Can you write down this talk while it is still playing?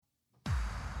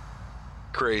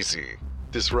Crazy,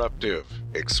 disruptive,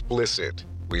 explicit.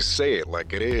 We say it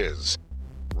like it is.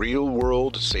 Real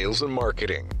world sales and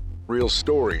marketing. Real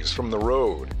stories from the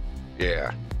road.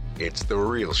 Yeah, it's the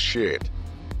real shit.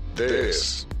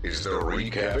 This is the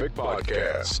Wreak Havoc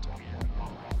Podcast.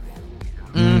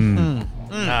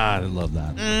 I love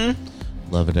that.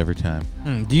 Love it every time.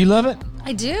 Do you love it?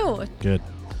 I do. Good.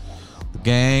 The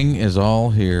gang is all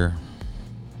here.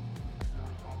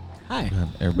 Hi.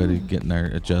 Everybody getting their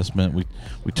adjustment.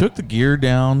 We took the gear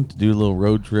down to do a little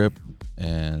road trip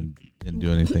and didn't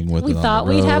do anything with We it. thought on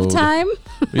the we'd have road. time.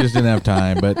 We just didn't have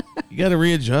time, but you got to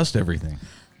readjust everything.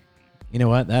 You know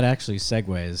what? That actually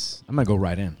segues. I'm going to go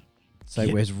right in.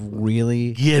 Segues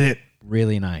really, Get it.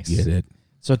 really nice. Get it.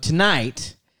 So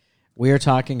tonight, we are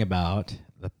talking about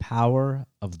the power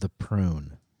of the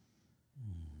prune.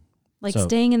 Like So-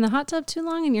 staying in the hot tub too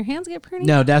long and your hands get pruny?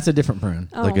 No, that's a different prune.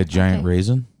 Oh, Like a giant okay.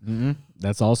 raisin. Mm-hmm.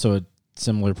 That's also a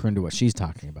similar prune to what she's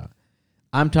talking about.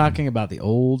 I'm talking about the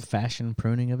old-fashioned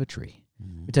pruning of a tree.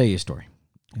 Let me tell you a story.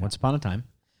 Once upon a time,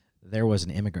 there was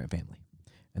an immigrant family.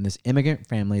 And this immigrant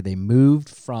family, they moved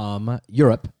from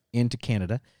Europe into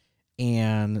Canada.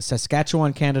 And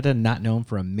Saskatchewan, Canada, not known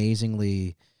for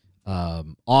amazingly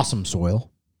awesome soil.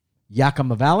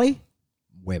 Yakima Valley,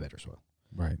 way better soil.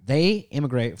 Right. They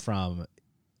immigrate from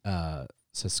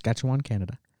Saskatchewan,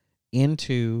 Canada,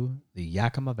 into the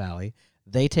Yakima Valley.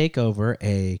 They take over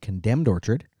a condemned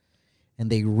orchard, and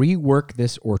they rework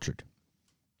this orchard.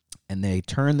 And they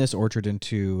turn this orchard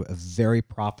into a very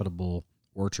profitable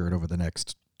orchard over the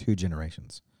next 2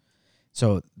 generations.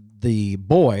 So the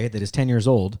boy that is 10 years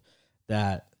old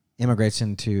that immigrates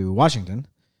into Washington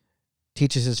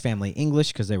teaches his family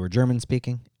English because they were German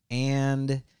speaking,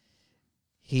 and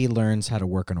he learns how to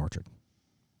work an orchard.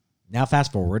 Now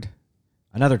fast forward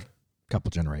another couple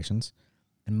generations,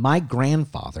 and my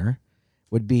grandfather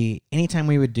would be, anytime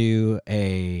we would do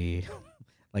a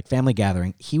like family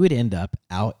gathering, he would end up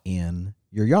out in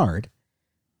your yard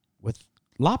with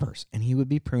loppers, and he would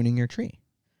be pruning your tree.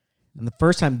 And the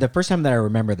first time that I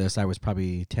remember this, I was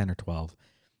probably 10 or 12.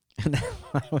 And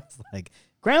I was like,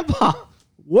 Grandpa,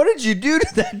 what did you do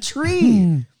to that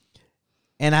tree?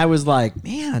 And I was like,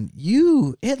 man,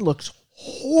 it looks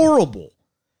horrible.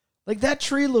 Like, that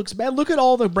tree looks bad. Look at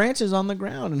all the branches on the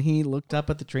ground. And he looked up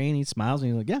at the tree and he smiles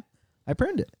and he's like, yeah, I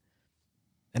pruned it.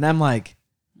 And I'm like,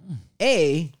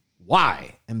 A,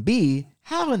 why? And B,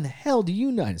 how in the hell do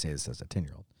you know? I didn't say this as a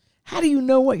 10-year-old. How do you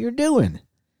know what you're doing?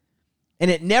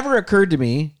 And it never occurred to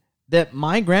me that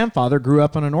my grandfather grew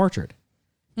up on an orchard.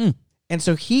 And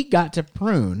so he got to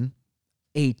prune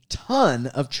a ton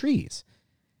of trees.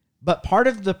 But part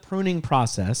of the pruning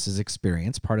process is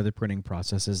experience. Part of the pruning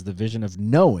process is the vision of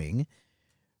knowing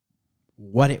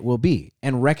what it will be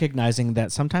and recognizing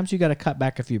that sometimes you got to cut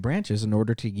back a few branches in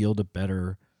order to yield a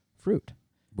better fruit.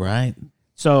 Right.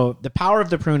 So the power of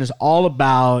the prune is all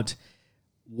about,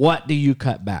 what do you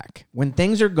cut back? When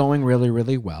things are going really,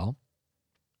 really well,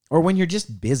 or when you're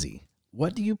just busy,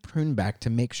 what do you prune back to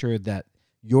make sure that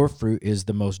your fruit is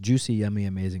the most juicy, yummy,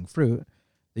 amazing fruit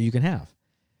that you can have?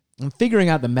 And figuring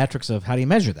out the metrics of how do you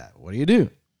measure that? What do you do?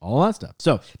 All that stuff.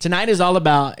 So tonight is all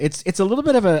about, it's a little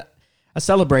bit of a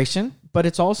celebration, but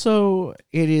it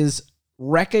is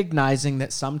recognizing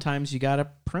that sometimes you got to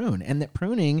prune, and that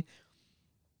pruning,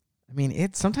 I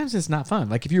mean, sometimes it's not fun.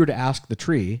 Like if you were to ask the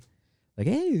tree, like,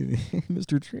 hey,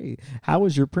 Mr. Tree, how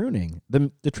was your pruning? The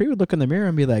tree would look in the mirror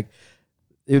and be like,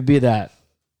 it would be that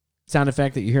sound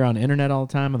effect that you hear on the internet all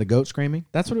the time of the goat screaming.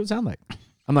 That's what it would sound like.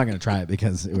 I'm not going to try it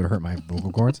because it would hurt my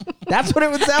vocal cords. That's what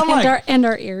it would sound like. And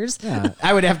our ears. Yeah,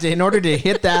 I would have to, in order to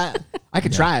hit that, I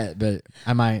could try it, but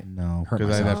I might No, hurt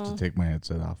because I'd myself. have to take my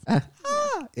headset off.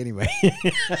 Anyway,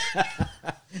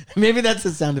 maybe that's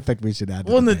a sound effect we should add.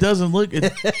 to One the that thing. doesn't look.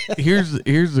 Here's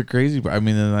the crazy part. I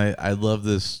mean, and I love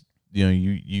this. You know,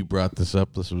 you brought this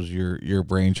up. This was your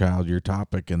brainchild, your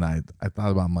topic, and I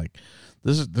thought about. I'm like,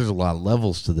 there's a lot of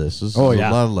levels to this. There's a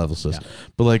lot of levels to this. Yeah.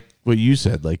 But like what you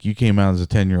said, like you came out as a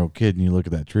 10-year-old kid and you look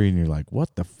at that tree and you're like,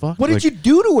 what the fuck? What did you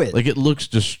do to it? Like it looks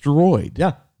destroyed.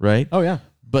 Yeah. Right. Oh yeah.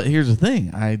 But here's the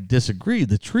thing. I disagree.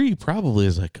 The tree probably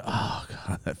is like, oh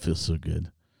god, that feels so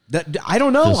good. I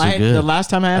don't know. Feels so good. The last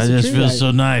time I asked I the just tree, feel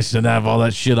so nice to have all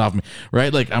that shit off me,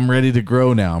 right? Like I'm ready to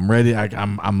grow now. I'm ready.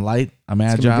 I'm light. I'm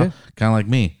gonna be agile, good. kind of like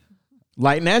me.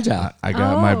 light and agile. I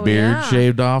got my Oh, beard yeah.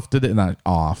 shaved off today. Not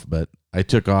off, but I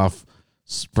took off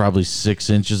probably 6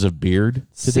 inches of beard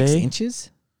today. 6 inches?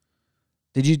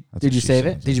 Did you That's did what you she save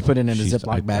said. it? Did you put it in a She's-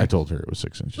 Ziploc bag? I told her it was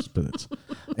 6 inches, but it's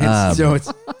So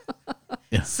it's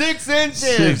Yeah. 6 inches.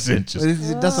 6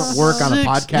 inches. It doesn't work on a 6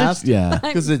 podcast. Yeah.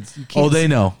 Because it's you can't Oh, they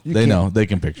know. you They can't- know. They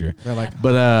can picture it. They're like,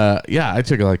 But yeah, I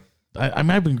took like I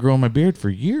might have been growing my beard for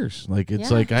years. Like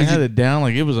it's Yeah. like I had it down.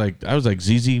 Like it was like I was like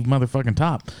ZZ motherfucking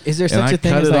Top. Is there and such I a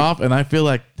thing cut as it like, off, and I feel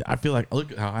like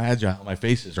look at how agile my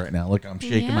face is right now. Look, I'm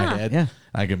shaking my Yeah. head. Yeah.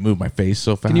 I can move my face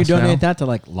so fast. can you donate now. that to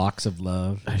like Locks of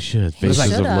Love, I should. You Faces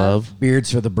of should've. love. Beards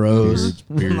for the Bros?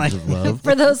 Beards Like- of love.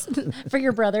 For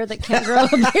your brother that can't grow a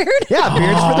beard. Yeah,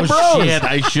 Beards for the Bros. Shit!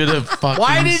 I should have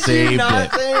fucking saved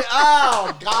it. say?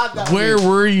 Oh God, that Where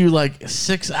were you like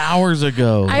 6 hours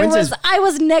ago? I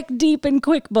was neck deep in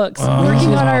QuickBooks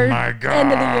working on our my end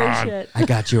of the year God. shit. I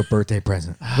got you a birthday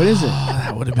present. What is it?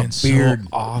 That would have been beard. so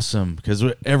awesome because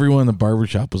everyone in the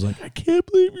barbershop was like, I can't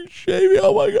believe you're shaving.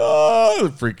 Oh my God.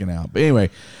 Freaking out. But anyway,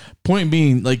 point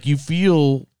being, like you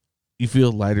feel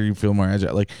lighter, you feel more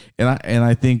agile. Like, and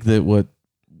I think that what,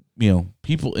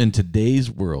 people in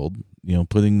today's world,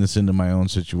 putting this into my own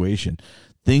situation,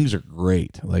 things are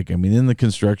great. Like, I mean, in the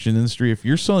construction industry, if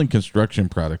you're selling construction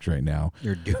products right now,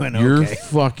 You're doing your okay.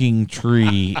 fucking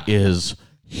tree is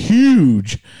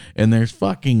huge and there's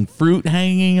fucking fruit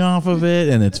hanging off of it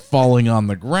and it's falling on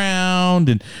the ground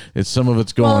and some of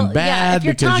it's going Well, yeah, bad if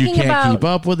you're because you talking can't about- keep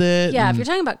up with it. Yeah, if And you're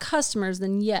talking about customers,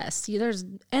 then yes, there's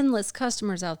endless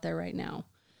customers out there right now.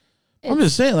 I'm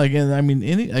just saying, like, and I mean,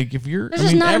 if you're, There's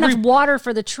just not enough water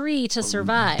for the tree to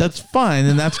survive. that's fine,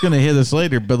 and that's going to hit us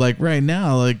later. But like right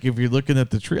now, like if you're looking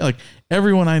at the tree, like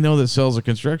everyone I know that sells a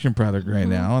construction product right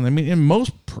now, and I mean, in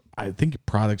most, I think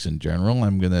products in general,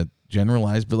 I'm going to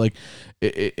generalize, but like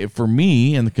for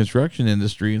me in the construction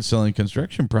industry and selling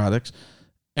construction products,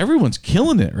 everyone's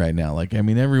killing it right now. Like, I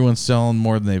mean, everyone's selling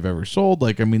more than they've ever sold.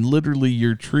 Like, I mean, literally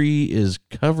your tree is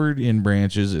covered in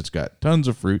branches. It's got tons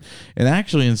of fruit. And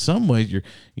actually, in some ways,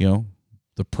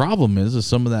 the problem is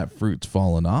some of that fruit's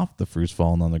falling off. The fruit's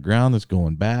falling on the ground. It's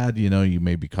going bad. You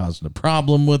may be causing a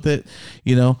problem with it,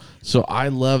 So I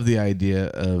love the idea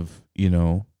of,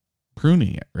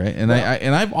 pruning it, right? And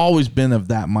I've always been of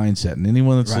that mindset. And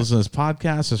anyone that's listened to this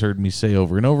podcast has heard me say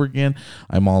over and over again,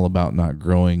 I'm all about not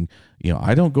growing.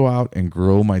 I don't go out and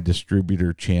grow my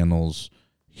distributor channels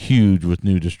huge with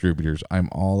new distributors. I'm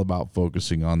all about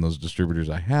focusing on those distributors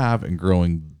I have and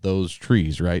growing those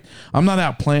trees, right? I'm not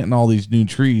out planting all these new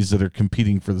trees that are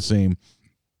competing for the same,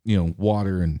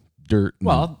 water and dirt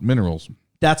and minerals.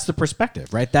 That's the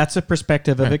perspective, right? That's a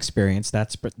perspective of experience.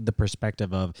 That's the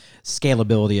perspective of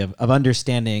scalability, of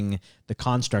understanding the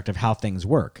construct of how things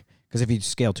work. Because if you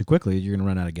scale too quickly, you're going to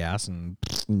run out of gas. And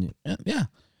yeah.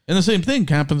 And the same thing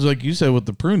happens, like you said, with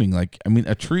the pruning. Like, I mean,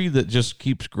 a tree that just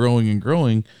keeps growing and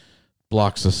growing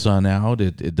blocks the sun out.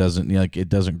 It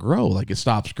doesn't grow. Like, it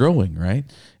stops growing, right?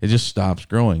 It just stops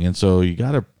growing. And so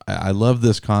I love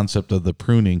this concept of the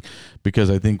pruning because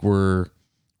I think we're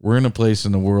in a place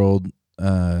in the world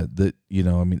that,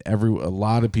 a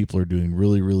lot of people are doing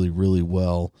really, really, really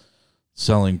well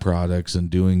selling products and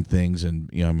doing things. And,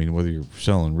 whether you're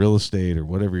selling real estate or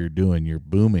whatever you're doing, you're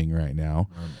booming right now.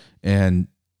 And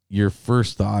your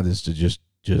first thought is to just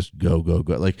go.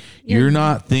 Like, you're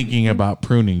not thinking about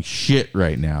pruning shit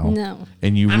right now. No.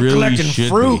 And you really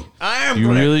should be.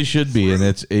 Really should be.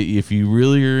 And if you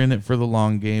really are in it for the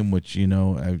long game, which,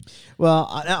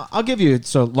 I'll give you,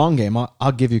 long game,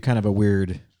 I'll give you kind of a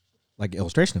weird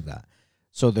illustration of that.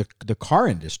 So the car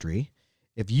industry,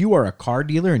 if you are a car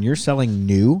dealer and you're selling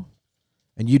new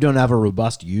and you don't have a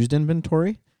robust used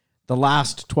inventory, the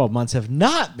last 12 months have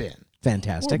not been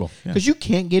fantastic because you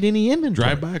can't get any inventory.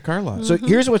 Drive by a car lot. So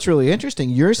here's what's really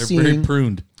interesting. They're very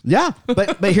pruned. Yeah,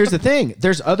 but here's the thing.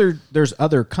 There's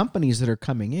other companies that are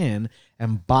coming in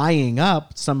and buying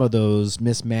up some of those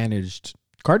mismanaged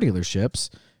car dealerships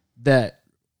that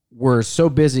were so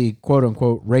busy, quote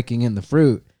unquote, raking in the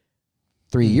fruit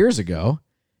 3 years ago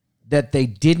that they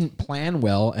didn't plan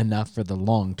well enough for the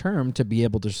long term to be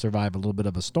able to survive a little bit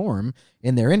of a storm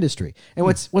in their industry. And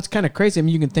what's kind of crazy, I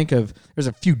mean, you can think of, there's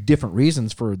a few different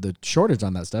reasons for the shortage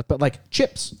on that stuff, but like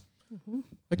chips,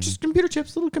 just computer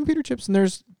chips, little computer chips. And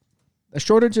there's a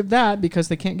shortage of that because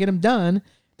they can't get them done.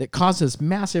 That causes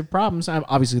massive problems.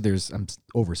 Obviously I'm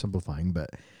oversimplifying,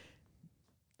 but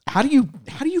how do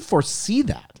you foresee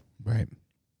that? Right.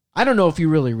 I don't know if you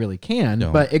really, really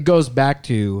can, but it goes back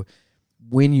to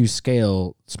when you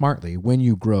scale smartly, when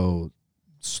you grow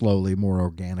slowly, more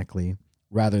organically,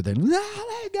 rather than let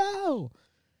it go.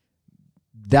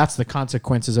 That's the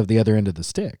consequences of the other end of the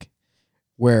stick,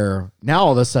 where now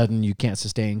all of a sudden you can't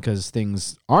sustain because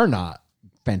things are not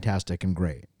fantastic and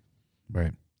great.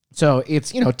 Right. So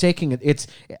it's, taking it,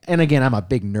 and again, I'm a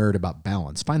big nerd about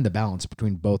balance. Find the balance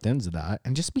between both ends of that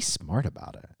and just be smart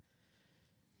about it.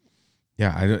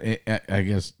 Yeah, I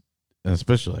guess,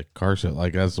 especially like car sale,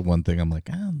 like that's the one thing I'm like,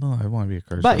 I don't know, I want to be a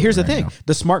car But here's the salesman thing. right now.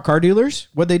 The smart car dealers,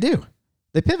 what'd they do?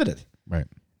 They pivoted. Right.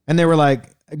 And they were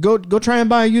like, Go try and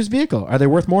buy a used vehicle. Are they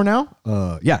worth more now?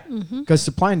 Yeah, because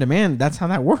supply and demand. That's how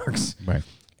that works. Right.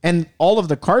 And all of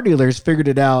the car dealers figured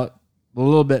it out a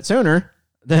little bit sooner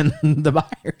than the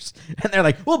buyers, and they're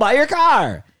like, "We'll buy your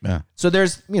car." Yeah. So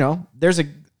there's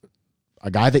a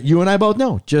guy that you and I both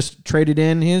know just traded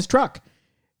in his truck,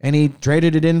 and he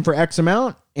traded it in for X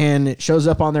amount, and it shows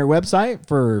up on their website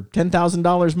for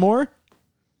 $10,000 more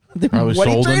than Probably what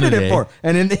he sold in traded a it day. for.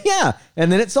 And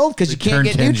then it sold because you can't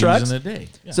get new trucks. in a day.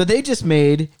 Yeah. So they just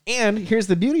made, and here's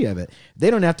the beauty of it: they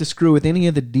don't have to screw with any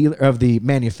of the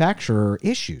manufacturer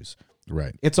issues.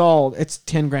 Right. It's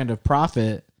 $10,000 of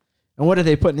profit, and what are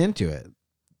they putting into it?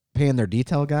 Paying their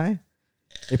detail guy.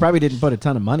 They probably didn't put a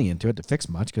ton of money into it to fix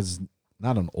much because it's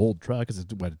not an old truck. It's a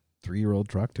 3-year-old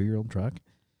truck, 2-year-old truck.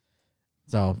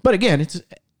 So, but again,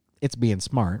 it's being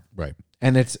smart, Right.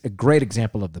 and it's a great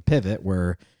example of the pivot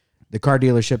where the car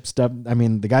dealership stuff. I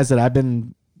mean, the guys that I've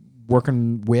been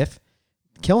working with,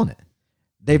 killing it.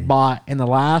 They've bought in the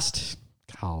last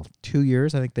 2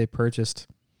 years. I think they purchased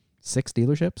 6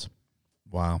 dealerships.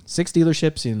 Wow. 6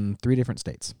 dealerships in 3 different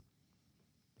states.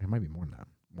 It might be more than that.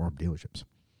 More dealerships.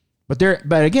 But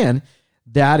again,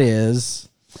 that is.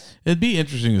 It'd be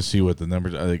interesting to see what the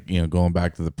numbers are. Like, going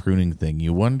back to the pruning thing,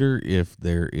 you wonder if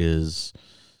there is.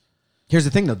 Here's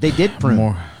the thing, though. They did prune.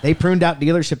 More. They pruned out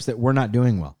dealerships that were not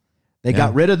doing well. They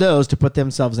got rid of those to put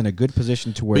themselves in a good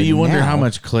position to where. But you wonder now, how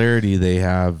much clarity they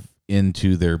have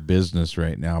into their business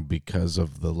right now because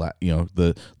of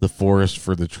the forest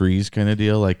for the trees kind of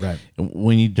deal. Like Right.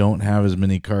 when you don't have as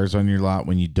many cars on your lot,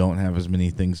 when you don't have as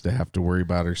many things to have to worry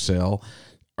about or sell,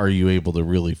 are you able to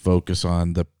really focus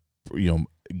on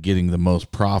getting the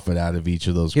most profit out of each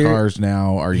of those cars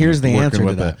now? Are you here's the working answer to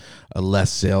with that. a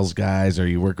less sales guys? Are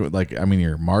you working with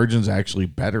your margin's actually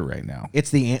better right now?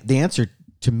 It's the answer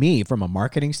to me from a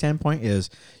marketing standpoint is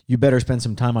you better spend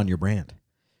some time on your brand.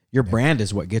 Your brand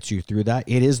is what gets you through that.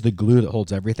 It is the glue that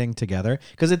holds everything together.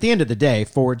 Because at the end of the day,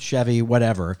 Ford, Chevy,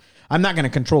 whatever, I'm not going to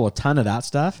control a ton of that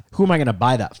stuff. Who am I going to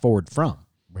buy that Ford from?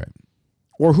 Right.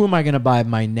 Or who am I going to buy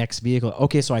my next vehicle?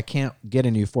 Okay, so I can't get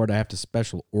a new Ford. I have to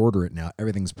special order it now.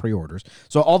 Everything's pre-orders.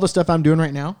 So all the stuff I'm doing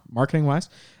right now, marketing-wise,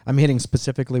 I'm hitting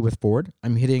specifically with Ford.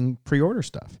 I'm hitting pre-order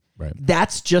stuff. Right.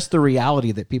 That's just the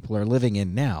reality that people are living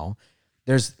in now.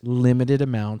 There's limited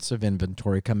amounts of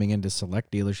inventory coming into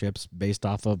select dealerships based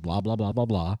off of blah, blah, blah, blah,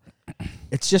 blah.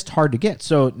 It's just hard to get.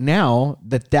 So now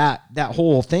that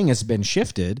whole thing has been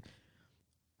shifted,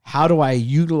 how do I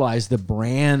utilize the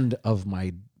brand of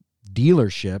my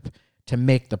dealership to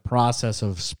make the process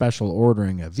of special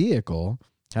ordering a vehicle?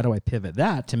 How do I pivot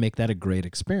that to make that a great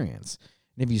experience?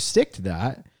 And if you stick to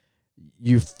that,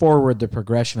 you forward the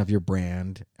progression of your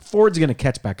brand. Ford's going to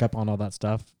catch back up on all that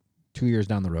stuff 2 years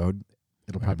down the road.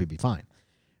 It'll probably be fine.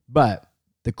 But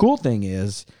the cool thing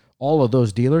is all of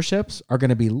those dealerships are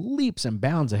going to be leaps and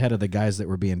bounds ahead of the guys that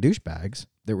were being douchebags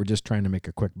that were just trying to make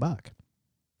a quick buck.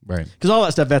 Right. Because all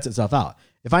that stuff vets itself out.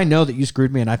 If I know that you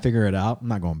screwed me and I figure it out, I'm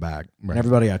not going back. Right. And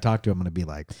everybody I talk to, I'm going to be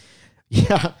like,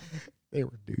 yeah, they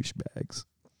were douchebags.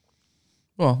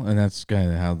 Well, and that's kind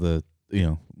of how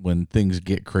when things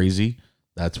get crazy,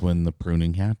 that's when the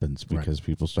pruning happens because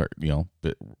people start,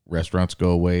 restaurants go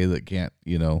away that can't,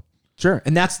 Sure.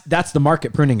 And that's the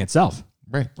market pruning itself.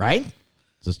 Right. Right?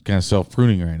 Just kind of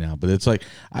self-pruning right now. But it's like,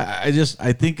 I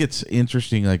think it's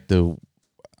interesting. Like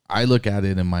I look at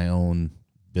it in my own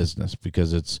business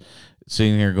because it's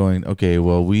sitting here going, okay,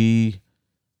 well,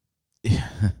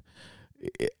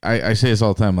 I say this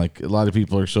all the time. Like a lot of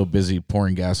people are so busy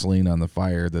pouring gasoline on the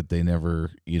fire that they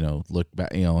never, look back,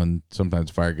 and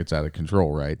sometimes fire gets out of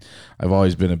control. Right. I've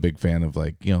always been a big fan of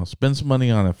spend some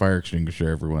money on a fire extinguisher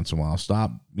every once in a while.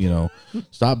 Stop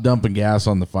dumping gas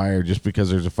on the fire just because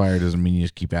there's a fire doesn't mean you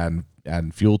just keep adding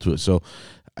fuel to it. So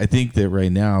I think that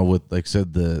right now with, like I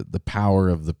said, the power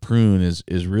of the prune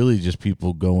is really just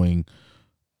people going,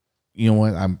 you know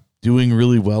what, I'm doing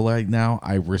really well right now.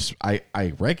 I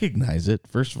recognize it.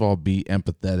 First of all, be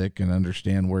empathetic and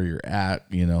understand where you're at,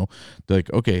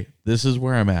 like, okay, this is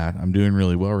where I'm at. I'm doing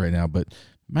really well right now, but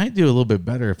might do a little bit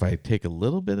better if I take a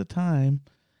little bit of time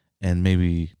and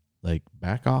maybe like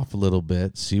back off a little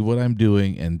bit, see what I'm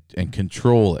doing and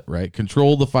control it, right?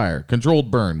 Control the fire, controlled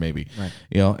burn maybe, Right.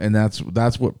 And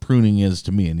that's what pruning is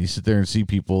to me. And you sit there and see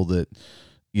people that,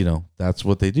 that's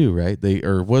what they do, right?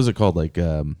 Or what is it called? Like,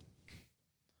 what's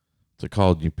it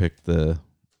called? You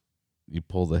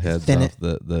pull the heads Thin off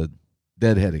the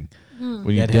deadheading. When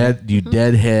you Deadhead.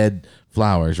 deadhead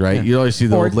flowers, right? Yeah. You always see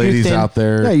the Or old you ladies thin- out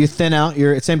there. Yeah, you thin out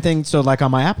your same thing. So like on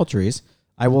my apple trees,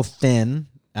 I will thin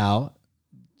out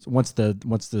once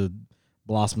the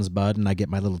blossoms bud and I get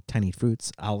my little tiny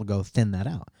fruits. I'll go thin that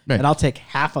out, Right. and I'll take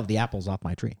half of the apples off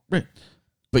my tree. Right.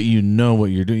 but you know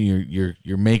what you're doing.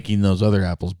 You're making those other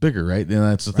apples bigger, right? And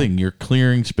that's the thing. You're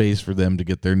clearing space for them to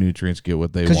get their nutrients, get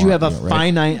what they want. Because you have a right?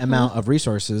 finite amount of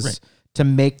resources to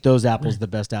make those apples the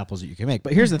best apples that you can make.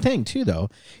 But here's the thing, too, though,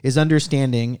 is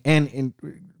understanding, and in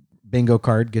bingo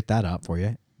card, get that out for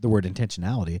you, the word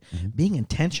intentionality, being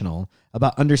intentional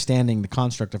about understanding the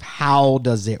construct of how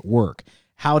does it work?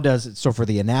 How does it, so for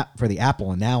the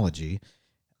apple analogy,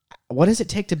 what does it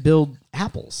take to build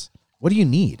apples? What do you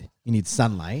need? You need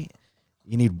sunlight.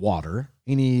 You need water.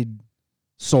 You need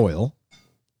soil.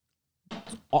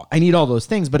 I need all those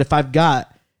things. But if I've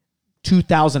got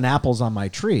 2,000 apples on my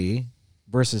tree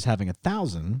versus having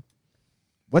 1,000,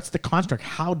 what's the construct?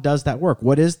 How does that work?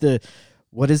 What is the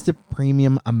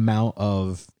premium amount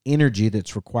of energy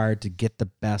that's required to get the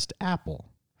best apple?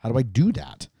 How do I do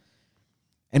that?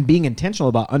 And being intentional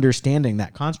about understanding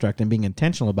that construct and being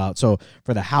intentional about, so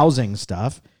for the housing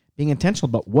stuff, being intentional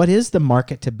about what is the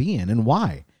market to be in and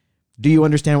why. Do you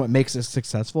understand what makes it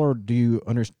successful, or do you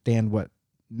understand what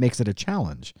makes it a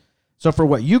challenge? So for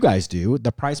what you guys do,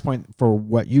 the price point for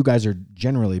what you guys are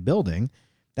generally building,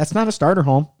 that's not a starter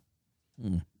home.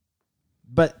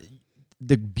 But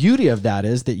the beauty of that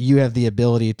is that you have the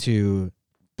ability to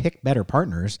pick better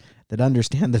partners that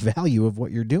understand the value of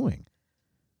what you're doing.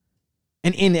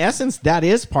 And in essence, that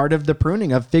is part of the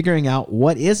pruning of figuring out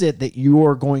what is it that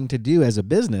you're going to do as a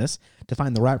business to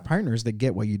find the right partners that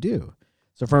get what you do.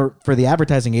 So for the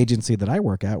advertising agency that I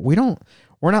work at, we're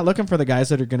not looking for the guys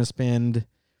that are going to spend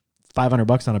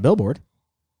 $500 on a billboard,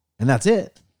 and that's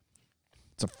it.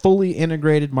 It's a fully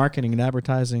integrated marketing and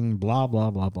advertising, blah, blah,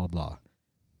 blah, blah, blah.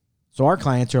 So our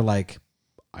clients are like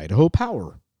Idaho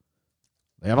Power.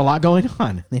 They have a lot going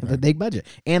on. They have a big budget,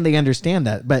 and they understand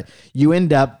that. But you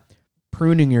end up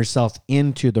pruning yourself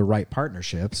into the right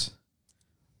partnerships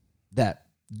that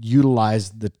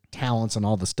utilize the talents and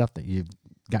all the stuff that you've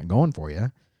got going for you.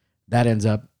 That ends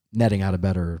up netting out a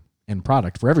better end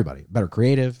product for everybody. Better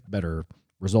creative, better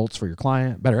results for your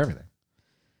client, better everything.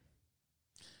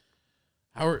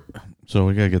 So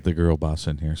we got to get the girl boss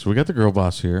in here. So we got the girl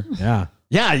boss here. Yeah.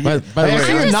 Yeah. By the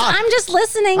way, I'm just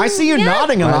listening. I see you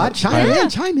nodding a lot.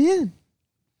 Chime in.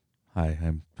 Hi,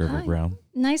 I'm Trevor Hi. Brown.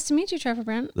 Nice to meet you, Trevor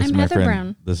Brown. This is I'm my Heather friend,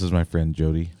 Brown. This is my friend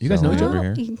Jody. You guys know each over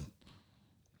other? here.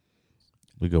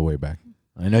 We go way back.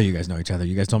 I know you guys know each other.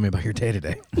 You guys told me about your day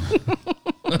today.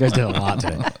 You guys did a lot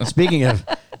today. Speaking of,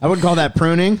 I wouldn't call that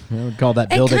pruning. I would call that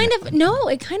building.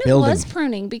 It kind of was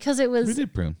pruning, because it was. We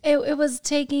did prune. It was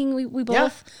taking. We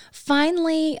both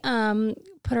finally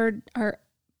put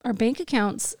our bank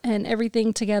accounts and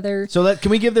everything together. So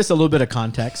can we give this a little bit of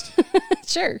context?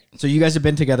 Sure. So you guys have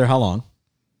been together how long?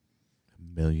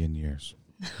 1,000,000 years.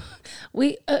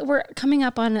 We're coming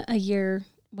up on a year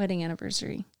wedding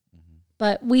anniversary,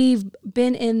 but we've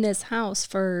been in this house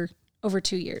for over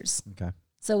 2 years. Okay.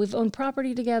 So we've owned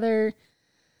property together.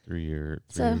 3 years.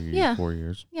 So, yeah. 4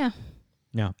 years. Yeah.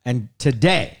 Yeah. And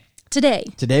today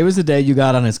was the day you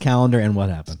got on his calendar, and what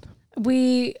happened?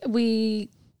 We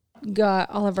got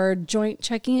all of our joint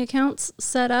checking accounts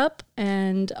set up,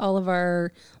 and all of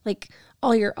our,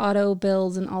 all your auto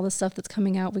bills and all the stuff that's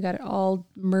coming out. We got it all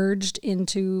merged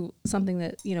into something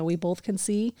that, we both can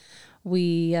see.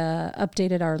 We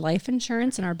updated our life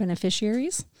insurance and our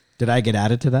beneficiaries. Did I get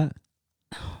added to that?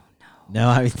 Oh,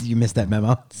 no. No, you missed that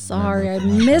memo. Sorry, I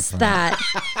missed that.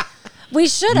 We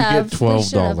should have. Get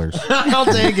 $12. I'll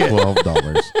take it.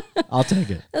 $12. I'll take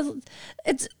it.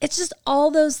 It's just all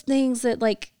those things that,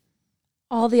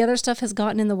 all the other stuff has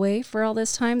gotten in the way for all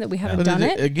this time that we haven't done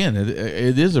it. Again,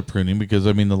 it is a pruning, because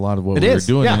a lot of what we were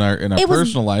doing in our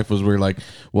personal life was we're like,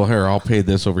 well, here, I'll pay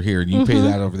this over here, and you pay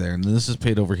that over there, and then this is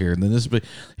paid over here, and then this is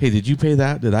hey, did you pay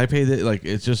that? Did I pay that?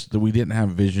 It's just that we didn't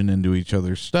have vision into each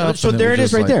other's stuff. So there it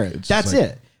is right there. That's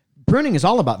it. Pruning is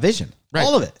all about vision. Right.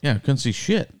 All of it. Yeah, couldn't see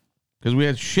shit because we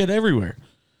had shit everywhere.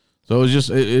 So it was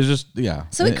just yeah.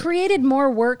 So it created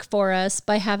more work for us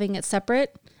by having it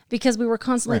separate, because we were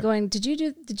constantly going, did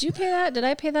you pay that? Did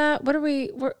I pay that?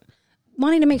 We're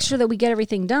wanting to make sure that we get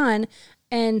everything done.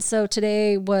 And so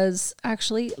today was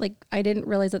actually, I didn't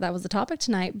realize that was the topic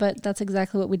tonight, but that's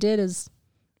exactly what we did. Is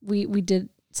we did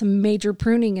some major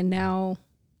pruning, and now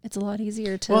it's a lot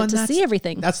easier to see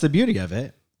everything. That's the beauty of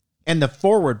it. And the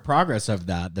forward progress of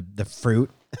that, the fruit,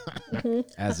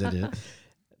 as it is.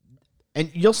 And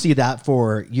you'll see that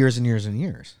for years and years and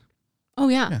years. Oh,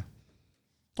 yeah.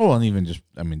 Oh, and even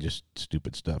just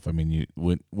stupid stuff. You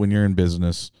when you're in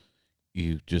business,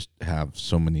 you just have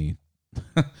so many.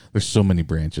 There's so many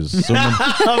branches, so many,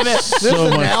 so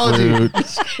much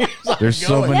fruit. There's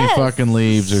so many fucking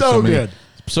leaves. There's so many. Good.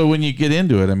 So when you get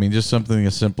into it, just something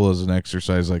as simple as an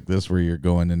exercise like this, where you're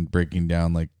going and breaking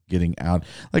down getting out.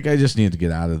 Like I just needed to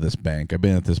get out of this bank. I've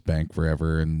been at this bank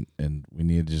forever, and we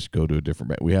needed to just go to a different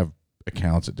bank. We have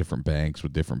accounts at different banks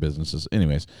with different businesses.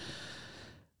 Anyways,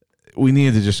 we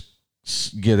needed to just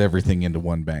get everything into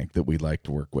one bank that we like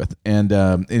to work with. And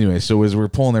anyway, so as we're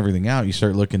pulling everything out, you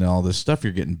start looking at all this stuff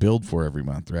you're getting billed for every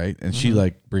month, right? And she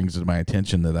like brings it to my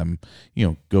attention that I'm,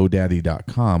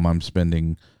 GoDaddy.com, I'm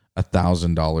spending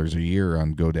 $1,000 a year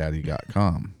on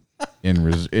GoDaddy.com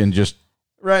in just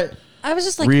right. I was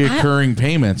just like reoccurring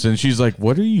payments, and she's like,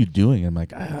 "What are you doing?" I'm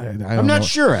like, I'm not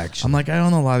sure actually. I'm like, I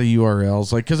own a lot of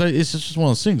URLs, like because it's just one of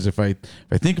those things. If I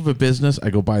think of a business, I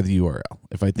go buy the URL.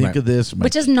 If I think of this,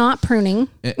 which is not pruning.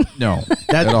 No,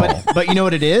 at all. But you know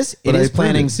what it is? It is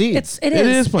planting seeds. It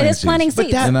is planting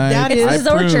seeds. But that is his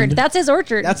orchard. That's his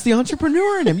orchard. That's the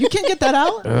entrepreneur in him. You can't get that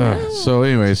out. So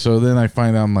anyway, so then I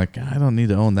find out I'm like, I don't need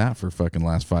to own that for fucking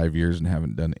last 5 years and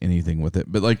haven't done anything with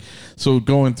it. But like, so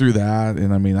going through that,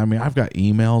 and I mean, I've got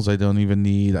emails I don't even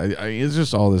need. It's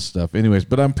just all this stuff. Anyways,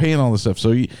 but I'm paying all this stuff.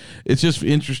 So it's just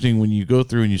interesting when you go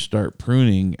through and you start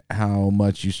pruning how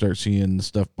much you start seeing the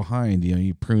stuff behind.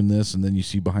 You prune this and then you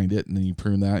see behind it, and then you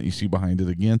prune that and you see behind it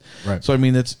again. Right. So I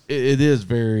mean, it is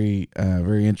very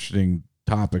very interesting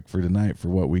topic for tonight for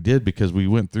what we did, because we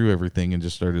went through everything and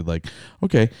just started like,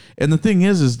 okay. And the thing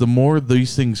is the more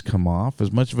these things come off,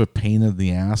 as much of a pain in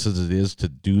the ass as it is to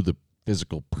do the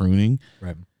physical pruning,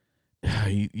 right?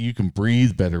 You can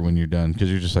breathe better when you're done,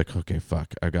 because you're just like, okay,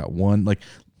 fuck, I got one. Like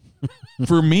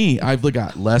for me, I've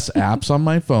got less apps on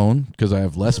my phone because I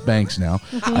have less banks now.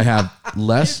 I have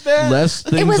less things on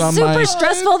my. It was super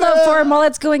stressful though for him while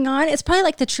it's going on. It's probably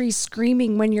like the trees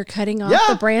screaming when you're cutting off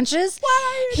the branches.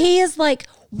 Why? He is like,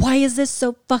 why is this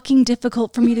so fucking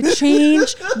difficult for me to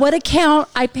change what account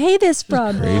I pay this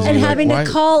from, and having to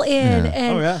call in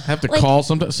and have to call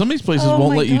sometimes. Some of these places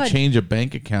won't let you change a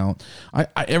bank account. I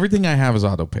everything I have is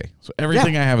auto pay. So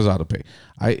everything I have is auto pay.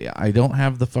 I don't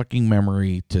have the fucking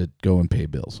memory to go and pay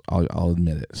bills. I'll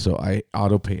admit it. So I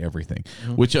auto pay everything,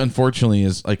 which unfortunately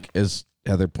is, like as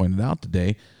Heather pointed out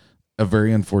today, a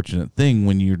very unfortunate thing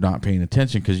when you're not paying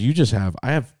attention, because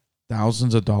I have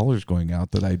thousands of dollars going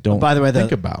out that I don't by the way,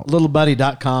 think about.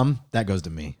 Littlebuddy.com, that goes to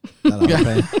me.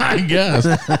 I guess.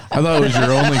 I thought it was your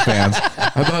OnlyFans.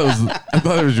 I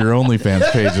thought it was your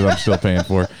OnlyFans page that I'm still paying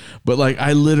for. But like,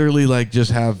 I literally like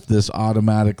just have this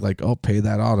automatic, like, oh, pay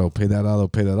that auto, pay that auto,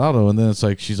 pay that auto. And then it's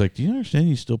like, she's like, do you understand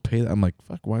you still pay that? I'm like,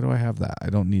 fuck, why do I have that? I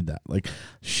don't need that. Like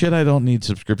shit, I don't need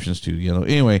subscriptions to,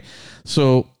 Anyway,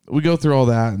 so we go through all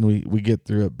that and we get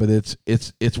through it, but it's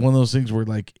one of those things where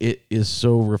like it is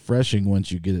so refreshing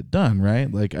once you get it done, right?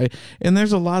 Like and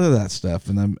there's a lot of that stuff,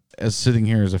 and I'm as sitting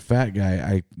here as a fat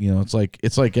guy,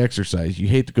 it's like exercise. You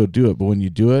hate to go do it, but when you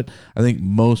do it, I think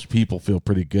most people feel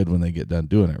pretty good when they get done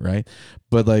doing it, right?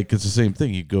 But like it's the same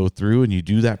thing. You go through and you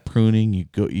do that pruning.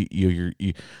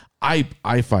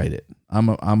 I fight it.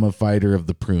 I'm a fighter of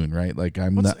the prune, right? Like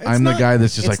I'm the guy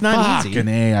that's just like, fucking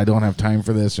A, I don't have time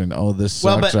for this, and this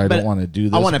sucks, or I don't want to do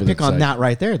this. I want to pick on that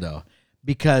right there though,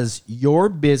 because you're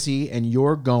busy and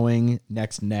you're going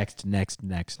next. Right.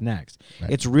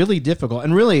 It's really difficult,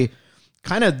 and really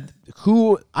kind of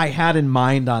who I had in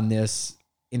mind on this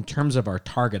in terms of our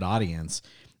target audience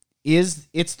is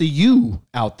it's the you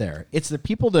out there. It's the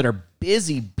people that are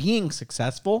busy being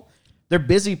successful. They're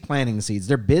busy planting seeds.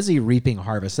 They're busy reaping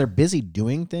harvest. They're busy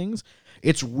doing things.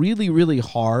 It's really, really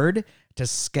hard to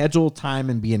schedule time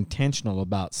and be intentional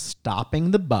about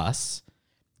stopping the bus,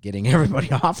 getting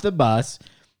everybody off the bus,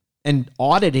 and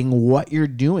auditing what you're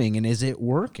doing and is it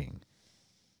working?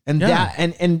 And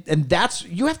that's,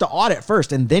 you have to audit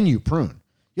first and then you prune.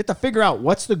 You have to figure out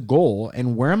what's the goal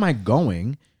and where am I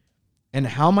going and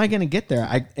how am I going to get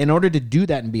there? In order to do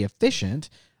that and be efficient,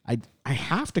 I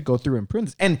have to go through and prune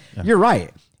this. And you're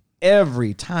right.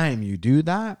 Every time you do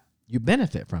that, you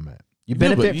benefit from it. You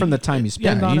benefit from the time you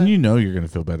spend on it. You know you're going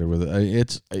to feel better with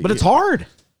it. But it's hard.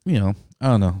 I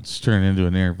don't know. It's turning into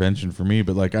an intervention for me.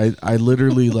 But like I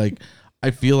literally like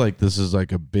I feel like this is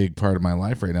like a big part of my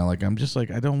life right now. Like I'm just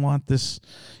like I don't want this.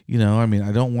 I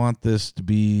don't want this to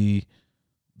be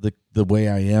the way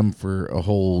I am for a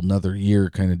whole another year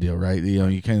kind of deal, right?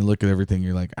 You kind of look at everything.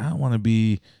 You're like, I don't want to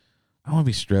be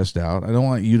stressed out. I don't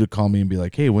want you to call me and be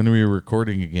like, hey, when are we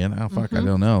recording again? Oh, fuck, I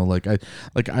don't know.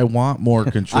 I want more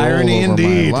control over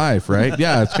my life, right?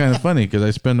 Yeah, it's kind of funny because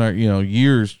I spend our,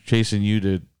 years chasing you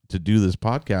to do this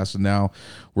podcast, and now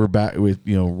we're back with,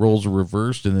 roles are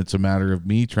reversed, and it's a matter of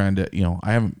me trying to,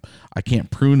 I can't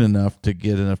prune enough to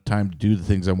get enough time to do the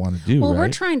things I want to do. Well, right? We're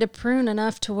trying to prune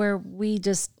enough to where we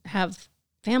just have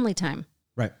family time.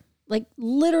 Right. like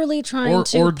literally trying Or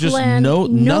to just plan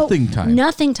nothing time.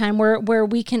 Nothing time where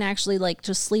we can actually like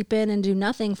just sleep in and do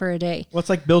nothing for a day. Well, it's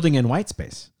like building in white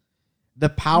space. The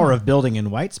power of building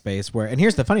in white space and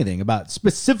here's the funny thing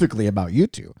specifically about you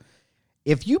two.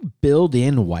 If you build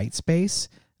in white space,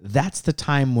 that's the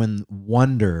time when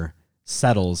wonder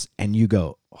settles and you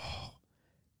go, oh,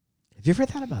 have you ever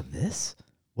thought about this?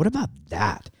 What about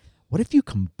that? What if you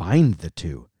combined the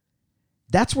two?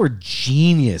 That's where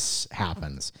genius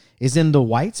happens, is in the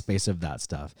white space of that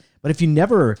stuff. But if you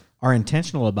never are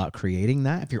intentional about creating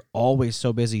that, if you're always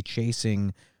so busy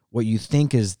chasing what you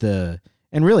think is and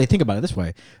really think about it this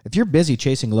way, if you're busy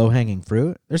chasing low-hanging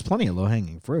fruit, there's plenty of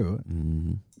low-hanging fruit.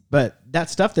 Mm-hmm. But that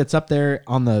stuff that's up there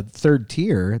on the third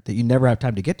tier that you never have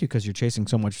time to get to because you're chasing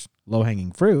so much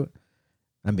low-hanging fruit,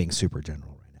 I'm being super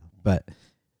general right now, but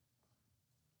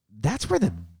that's where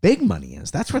the big money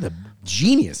is. That's where the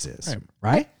genius is,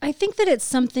 right? I think that it's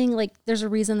something like there's a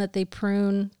reason that they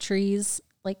prune trees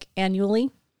like annually.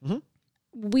 Mm-hmm.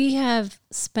 We have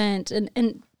spent,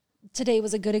 and today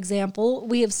was a good example,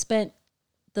 we have spent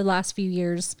the last few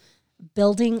years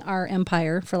building our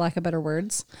empire, for lack of better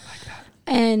words. I like that.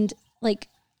 And like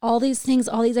all these things,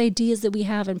 all these ideas that we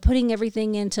have and putting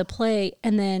everything into play.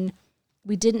 And then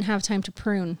we didn't have time to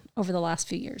prune over the last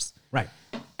few years. Right.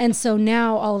 And so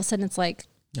now all of a sudden it's like,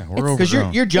 yeah, we're because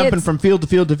you're jumping from field to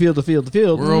field to field to field to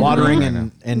field, watering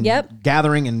and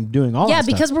gathering and doing all that stuff.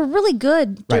 Yeah, because we're really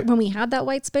good when we had that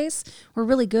white space. We're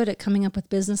really good at coming up with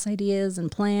business ideas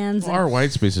and plans. Well, our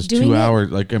white space is 2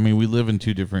 hours. Like, I mean, we live in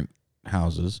two different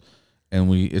houses, and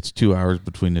it's 2 hours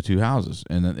between the two houses.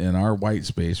 And in our white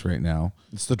space right now,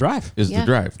 it's the drive. The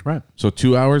drive. Right. So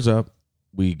 2 hours up,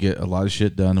 we get a lot of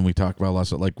shit done, and we talk about a lot of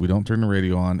stuff. Like, we don't turn the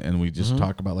radio on, and we just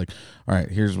talk about, like, all right,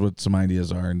 here's what some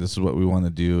ideas are, and this is what we want to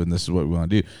do, and this is what we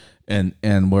want to do.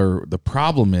 And where the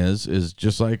problem is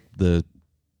just like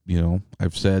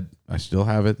I've said, I still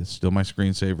have it. It's still my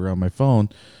screensaver on my phone.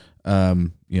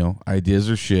 Ideas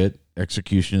are shit.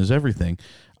 Execution is everything.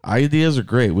 Ideas are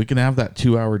great. We can have that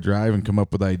 2 hour drive and come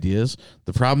up with ideas.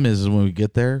 The problem is when we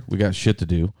get there, we got shit to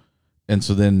do. And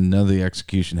so then none of the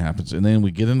execution happens. And then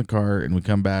we get in the car and we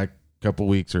come back a couple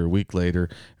weeks or a week later,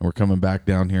 and we're coming back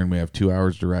down here and we have 2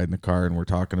 hours to ride in the car and we're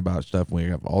talking about stuff. And we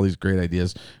have all these great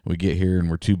ideas. And we get here and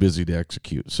we're too busy to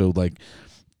execute. So like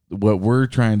what we're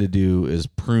trying to do is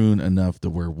prune enough to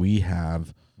where we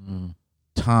have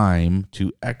time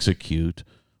to execute.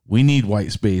 We need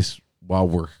white space while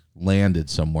we're landed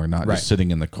somewhere, not just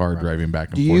sitting in the car driving back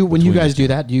and forth. When you guys do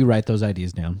that, do you write those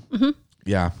ideas down? Mm-hmm.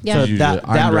 Yeah. So that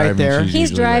right there. He's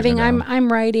driving.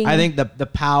 I'm writing. I think the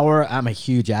power. I'm a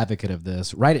huge advocate of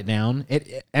this. Write it down.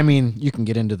 I mean, you can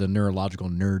get into the neurological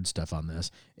nerd stuff on this.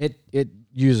 It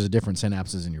uses different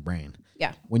synapses in your brain.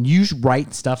 Yeah. When you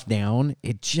write stuff down,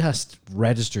 it just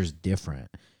registers different.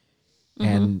 Mm-hmm.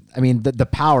 And I mean, the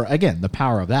power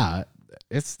of that.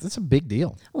 It's a big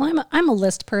deal. Well, I'm a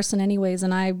list person anyways,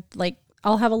 and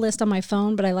I'll have a list on my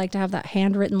phone, but I like to have that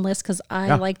handwritten list because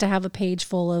I like to have a page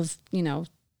full of,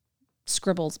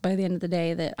 scribbles by the end of the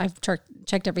day that I've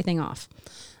checked everything off.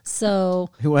 So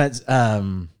who has,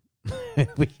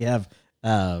 we have,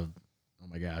 oh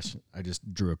my gosh, I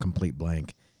just drew a complete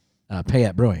blank.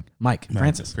 Payette Brewing, Mike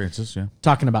Francis, yeah,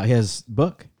 talking about his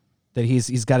book that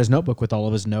he's got his notebook with all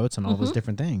of his notes and all of his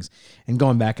different things, and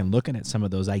going back and looking at some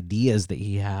of those ideas that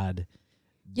he had.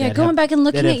 Yeah, going back and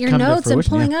looking at your notes and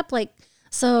pulling up like.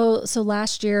 So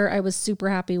last year I was super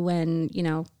happy when,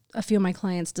 a few of my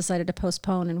clients decided to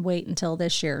postpone and wait until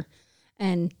this year.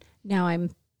 And now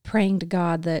I'm praying to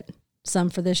God that some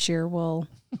for this year will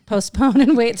postpone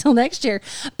and wait till next year.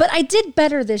 But I did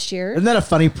better this year. Isn't that a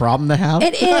funny problem to have?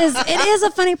 It is. It is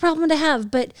a funny problem to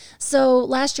have. But so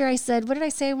last year I said, what did I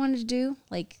say I wanted to do?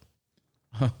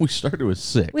 We started with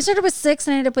 6. We started with 6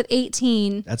 and I ended up with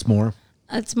 18. That's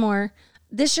more.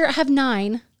 This year I have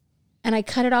 9. And I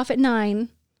cut it off at 9.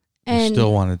 And you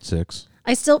still wanted 6.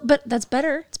 But that's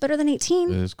better. It's better than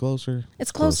 18. It's closer.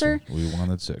 It's closer. We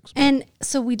wanted 6. And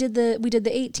so we did the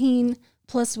 18,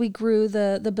 plus we grew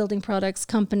the building products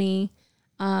company,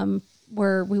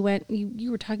 where we went, you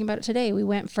were talking about it today. We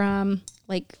went from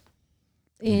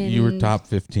you were top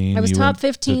 15. I was top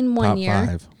 15 one top year.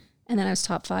 5. And then I was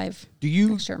top 5. Do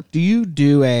you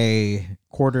do a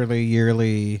quarterly,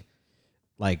 yearly,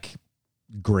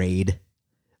 grade?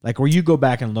 Where you go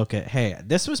back and look at, hey,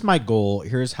 this was my goal.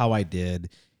 Here's how I did.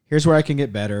 Here's where I can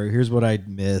get better. Here's what I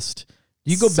missed.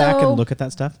 Do you go back and look at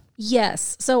that stuff?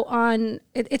 Yes. So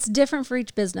it's different for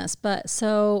each business, but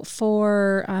so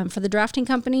for the drafting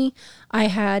company, I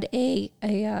had a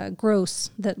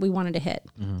gross that we wanted to hit,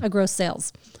 a gross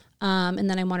sales, and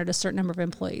then I wanted a certain number of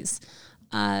employees.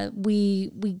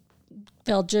 We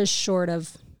fell just short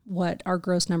of what our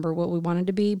gross number, what we wanted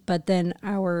to be, but then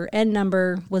our end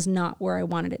number was not where I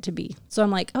wanted it to be. So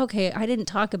I'm like, okay, I didn't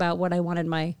talk about what I wanted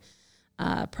my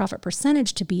profit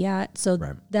percentage to be at. So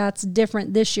that's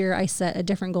different. This year I set a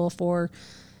different goal for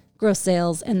gross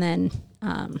sales and then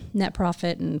net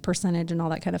profit and percentage and all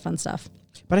that kind of fun stuff.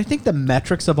 But I think the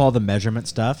metrics of all the measurement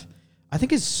stuff, I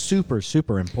think is super,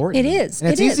 super important. It is.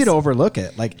 And it's easy to overlook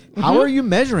it. Like, how are you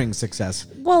measuring success?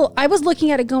 Well, I was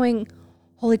looking at it going,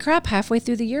 holy crap, halfway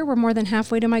through the year, we're more than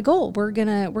halfway to my goal. We're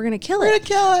gonna kill it.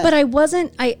 But I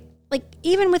wasn't,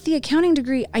 even with the accounting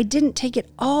degree, I didn't take it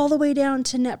all the way down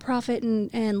to net profit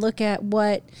and look at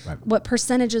what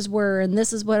percentages were. And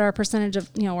this is what our percentage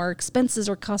of, our expenses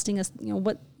are costing us,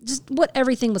 what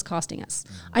everything was costing us.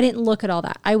 I didn't look at all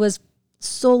that. I was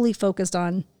solely focused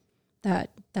on that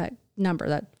number,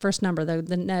 that first number,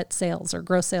 the net sales or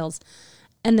gross sales.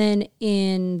 And then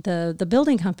in the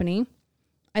building company,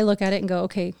 I look at it and go,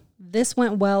 okay, this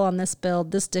went well on this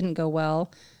build. This didn't go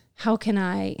well. How can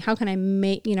I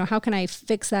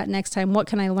fix that next time? What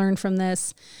can I learn from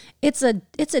this? It's a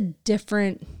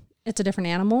different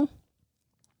animal.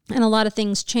 And a lot of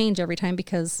things change every time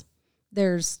because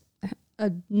there's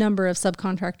a number of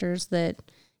subcontractors that,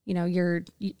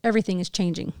 everything is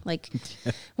changing. Like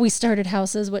we started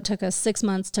houses, what took us 6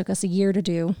 months, took us a year to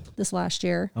do this last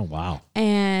year. Oh, wow.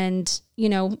 And,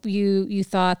 you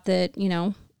thought that,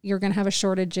 you're going to have a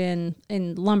shortage in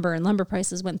lumber, and lumber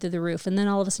prices went through the roof. And then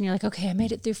all of a sudden you're like, okay, I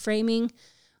made it through framing.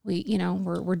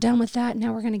 We're done with that.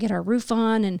 Now we're going to get our roof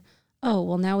on. And, oh,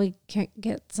 well, now we can't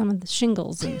get some of the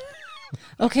shingles. And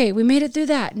okay, we made it through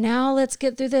that. Now let's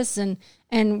get through this.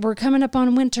 And we're coming up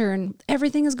on winter and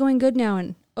everything is going good now.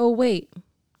 And, oh, wait,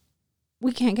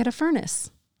 we can't get a furnace.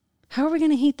 How are we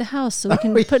going to heat the house so we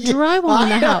can put drywall in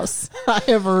the house? I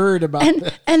have heard about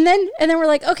that. And then we're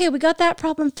like, okay, we got that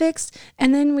problem fixed.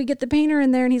 And then we get the painter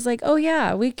in there and he's like, oh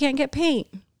yeah, we can't get paint.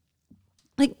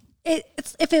 Like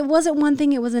if it wasn't one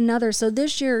thing, it was another. So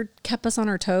this year kept us on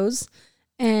our toes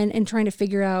and trying to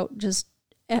figure out just,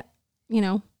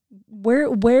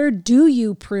 where do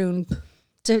you prune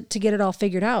to get it all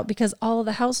figured out? Because all of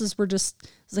the houses were just,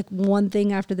 it's like one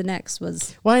thing after the next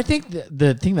was. Well, I think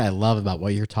the thing that I love about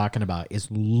what you're talking about is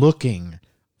looking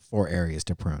for areas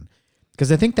to prune.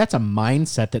 Because I think that's a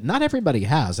mindset that not everybody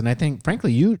has. And I think,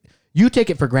 frankly, you take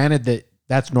it for granted that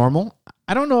that's normal.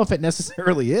 I don't know if it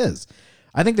necessarily is.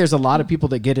 I think there's a lot of people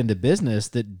that get into business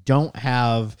that don't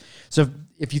have. So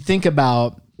if you think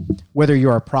about whether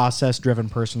you're a process-driven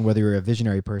person, whether you're a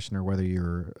visionary person, or whether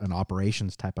you're an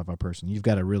operations type of a person, you've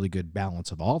got a really good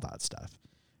balance of all that stuff.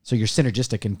 So you're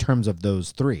synergistic in terms of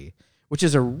those three, which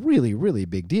is a really, really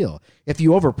big deal. If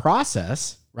you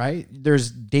over-process, right,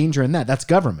 there's danger in that. That's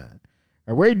government.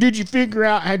 Or where did you figure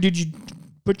out, how did you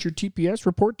put your TPS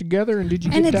report together, and did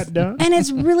you get that done? And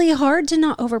it's really hard to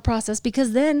not over-process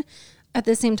because then at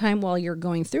the same time, while you're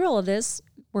going through all of this,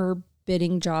 we're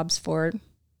bidding jobs for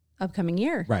upcoming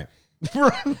year. Right.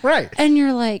 Right. And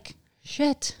you're like,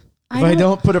 shit. If I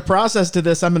don't put a process to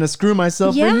this, I'm going to screw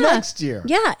myself for next year.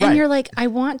 Yeah. Right. And you're like, I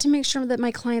want to make sure that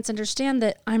my clients understand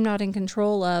that I'm not in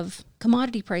control of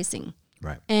commodity pricing.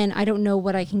 Right. And I don't know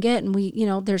what I can get. And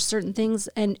there's certain things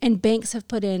and banks have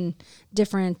put in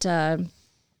different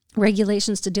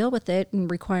regulations to deal with it and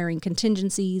requiring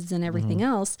contingencies and everything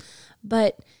else.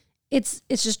 But it's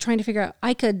just trying to figure out,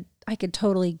 I could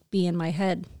totally be in my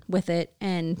head with it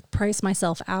and price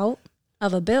myself out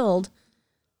of a build,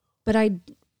 but I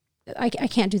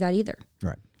can't do that either.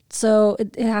 Right. So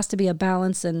it has to be a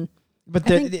balance. But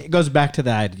it goes back to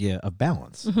the idea of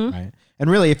balance, right? And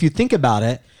really, if you think about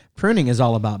it, pruning is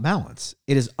all about balance.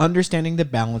 It is understanding the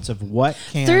balance of what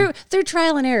can through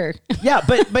trial and error. Yeah,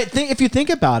 but if you think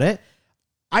about it,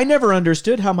 I never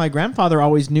understood how my grandfather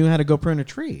always knew how to go prune a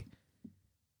tree.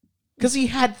 Because he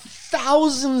had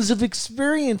thousands of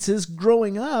experiences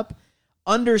growing up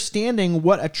understanding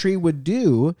what a tree would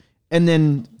do and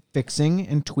then fixing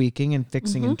and tweaking and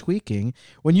fixing and tweaking.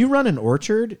 When you run an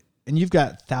orchard and you've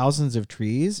got thousands of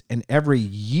trees and every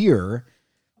year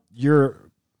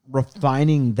you're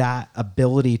refining that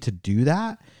ability to do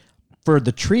that, for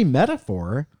the tree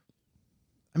metaphor,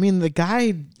 I mean, the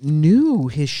guy knew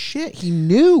his shit. He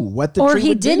knew what the tree would do. Or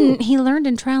he didn't. He learned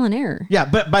in trial and error. Yeah,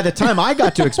 but by the time I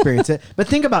got to experience it, but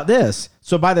think about this.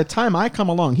 So by the time I come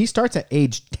along, he starts at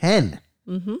age 10,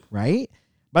 right?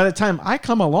 By the time I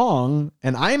come along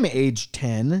and I'm age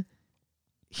 10,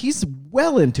 he's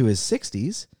well into his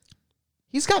 60s.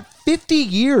 He's got 50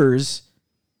 years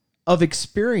of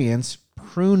experience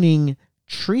pruning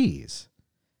trees.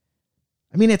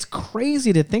 I mean, it's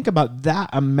crazy to think about that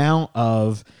amount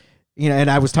of and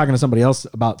I was talking to somebody else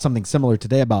about something similar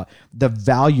today about the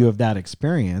value of that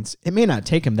experience. It may not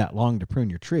take him that long to prune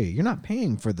your tree. You're not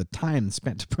paying for the time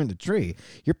spent to prune the tree.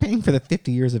 You're paying for the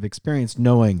 50 years of experience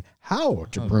knowing how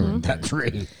to prune that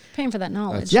tree. Paying for that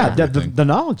knowledge. The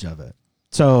knowledge of it.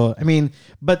 So, I mean,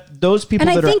 but those people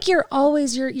and I think you're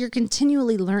always, you're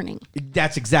continually learning.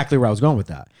 That's exactly where I was going with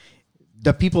that.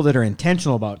 The people that are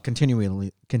intentional about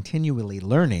continually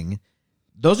learning,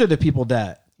 those are the people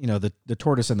that, the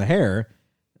tortoise and the hare,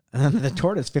 and then the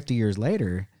tortoise 50 years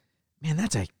later, man,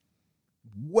 that's a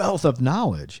wealth of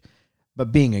knowledge.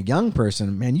 But being a young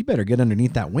person, man, you better get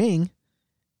underneath that wing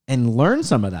and learn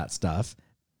some of that stuff.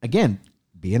 Again,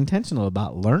 be intentional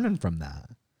about learning from that.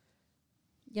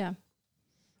 Yeah.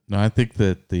 No, I think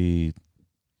that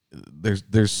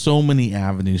there's so many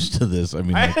avenues to this. I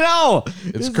mean, I know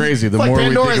it's crazy. The like more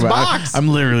Pandora's we think about box. it, I'm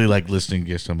literally like listening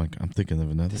to you. I'm like, I'm thinking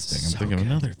of another thing. I'm thinking of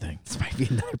another thing. This might be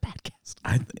another podcast.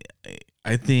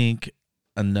 I think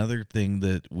another thing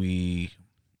that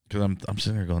because I'm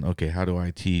sitting there going, okay, how do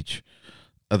I teach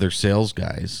other sales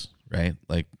guys, right?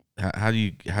 Like, how do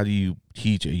you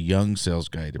teach a young sales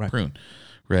guy to prune,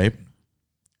 right?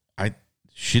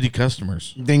 Shitty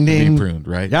customers Ding ding. be pruned,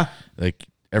 right? Yeah. Like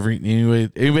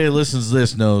anybody that listens to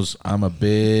this knows I'm a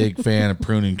big fan of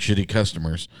pruning shitty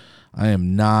customers. I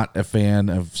am not a fan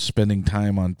of spending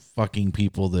time on fucking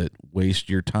people that waste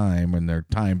your time and they're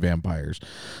time vampires.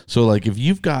 So like if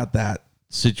you've got that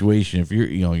situation, if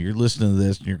you're listening to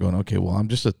this and you're going, okay, well I'm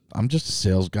just a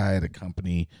sales guy at a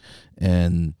company,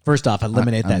 and first off,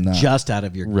 eliminate that just out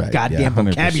of your goddamn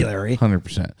vocabulary.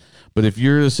 100%. But if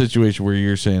you're in a situation where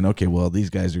you're saying, okay, well these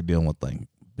guys are dealing with like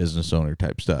business owner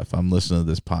type stuff. I'm listening to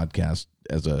this podcast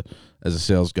as a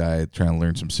sales guy trying to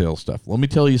learn some sales stuff. Let me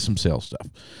tell you some sales stuff.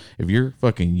 If you're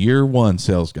fucking year one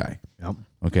sales guy,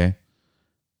 okay,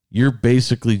 you're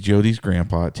basically Jody's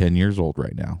grandpa at 10 years old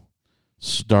right now.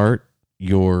 Start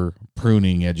your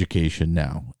pruning education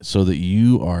now so that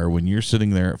you are, when you're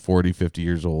sitting there at 40, 50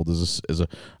 years old as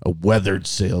a weathered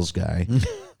sales guy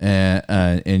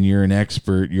and you're an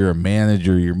expert, you're a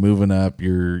manager, you're moving up,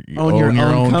 you own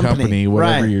your own company,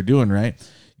 whatever you're doing, right?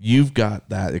 You've got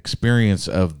that experience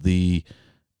of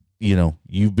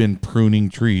you've been pruning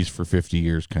trees for 50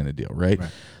 years kind of deal, right?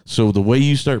 So the way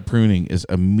you start pruning is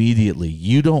immediately.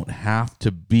 You don't have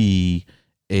to be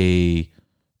a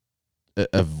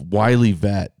wily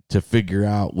vet to figure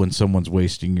out when someone's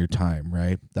wasting your time,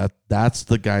 right? That's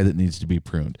the guy that needs to be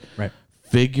pruned. Right.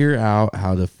 Figure out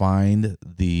how to find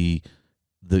the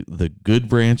good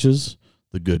branches,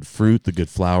 the good fruit, the good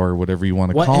flower, whatever you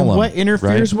want to call them. What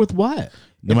interferes with what?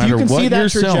 No matter what you're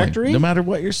selling, no matter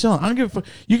what you're selling, I don't give a fuck.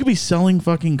 You could be selling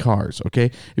fucking cars, okay?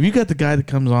 If you got the guy that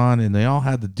comes on and they all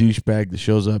had the douchebag that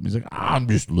shows up and he's like, I'm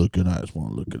just looking, I just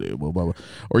want to look at it, blah, blah, blah.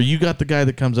 Or you got the guy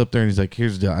that comes up there and he's like,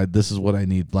 here's this is what I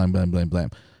need, blam, blam, blam, blam.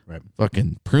 Right.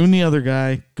 Fucking prune the other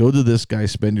guy, go to this guy,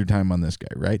 spend your time on this guy,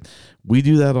 right? We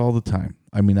do that all the time.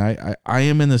 I mean, I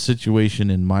am in a situation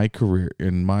in my career,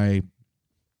 in my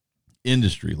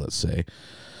industry, let's say,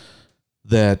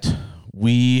 that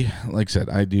like I said,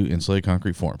 I do insulated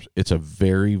concrete forms. It's a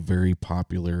very, very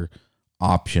popular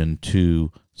option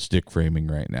to stick framing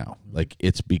right now. Like,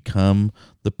 it's become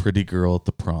the pretty girl at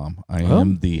the prom. I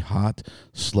am the hot,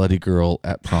 slutty girl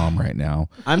at prom right now.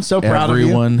 I'm so proud of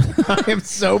you. I am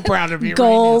so proud of you.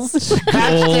 Goals.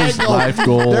 Goals, life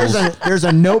goals. There's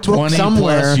a notebook 20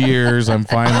 somewhere. plus years, I'm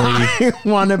finally I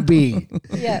want to be.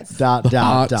 Yes. hot,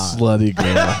 slutty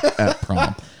girl at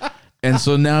prom. And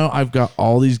so now I've got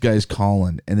all these guys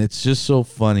calling, and it's just so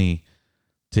funny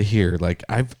to hear. Like,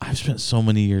 I've spent so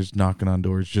many years knocking on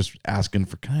doors, just asking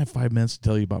for, can I have 5 minutes to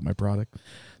tell you about my product?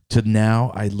 To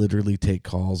now, I literally take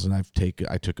calls, and I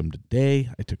took them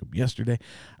today, I took them yesterday,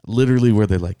 literally where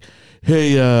they're like,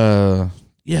 hey,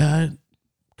 yeah, I'm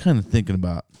kind of thinking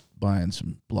about buying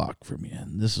some block from you,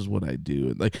 and this is what I do.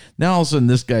 And like, now all of a sudden,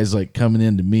 this guy's like coming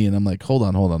into me, and I'm like, hold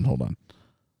on.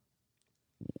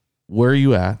 Where are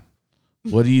you at?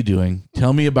 What are you doing?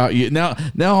 Tell me about you. Now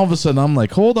all of a sudden I'm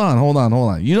like, hold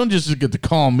on. You don't just get to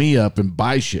call me up and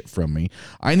buy shit from me.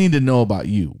 I need to know about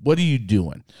you. What are you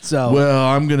doing? So,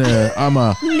 well,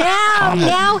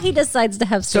 now he decides to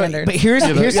have standards. But here's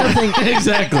something.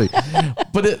 Exactly.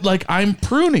 But I'm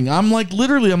pruning. I'm like,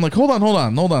 literally, I'm like, hold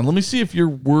on. Let me see if you're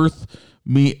worth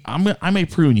me. I may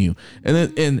prune you.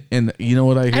 And you know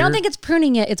what I hear? I don't think it's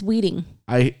pruning yet. It's weeding.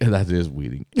 That is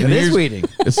weeding. It is weeding.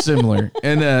 It's similar.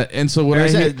 And so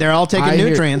what they're all taking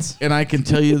nutrients. And I can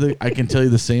tell you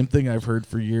the same thing I've heard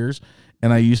for years.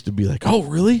 And I used to be like, oh,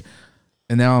 really?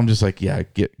 And now I'm just like, yeah,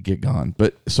 get gone.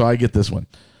 But so I get this one.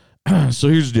 So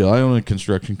here's the deal. I own a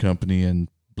construction company and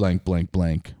blank, blank,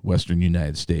 blank, Western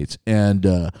United States. And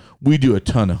we do a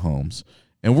ton of homes.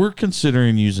 And we're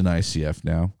considering using ICF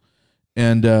now.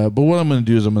 And but what I'm going to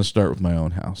do is I'm going to start with my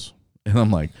own house. And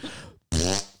I'm like,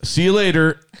 see you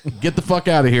later. Get the fuck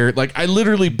out of here. Like, I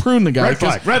literally prune the guy. Red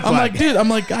flag. I'm like, dude,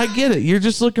 I get it. You're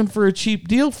just looking for a cheap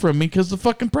deal from me because the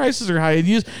fucking prices are high. And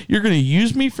you're going to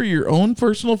use me for your own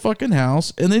personal fucking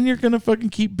house. And then you're going to fucking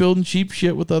keep building cheap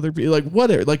shit with other people. Like,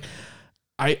 whatever. Like,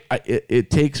 it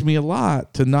takes me a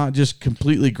lot to not just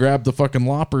completely grab the fucking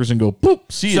loppers and go,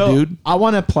 poop, see you, dude. I'm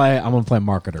going to play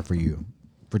marketer for you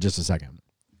for just a second.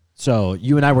 So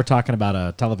you and I were talking about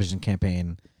a television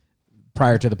campaign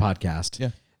prior to the podcast. Yeah.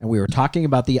 And we were talking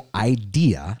about the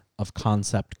idea of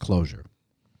concept closure.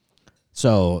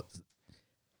 So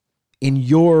in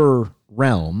your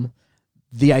realm,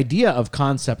 the idea of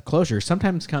concept closure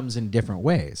sometimes comes in different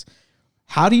ways.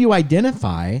 How do you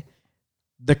identify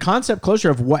the concept closure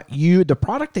of the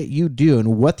product that you do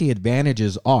and what the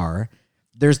advantages are?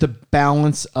 There's the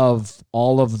balance of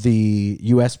all of the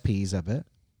USPs of it,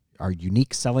 our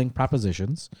unique selling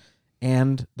propositions,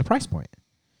 and the price point.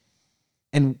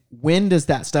 And when does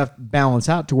that stuff balance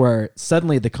out to where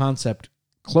suddenly the concept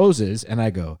closes and I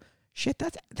go, shit,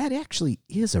 that actually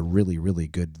is a really, really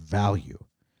good value?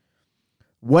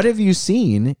 What have you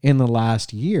seen in the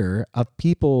last year of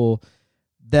people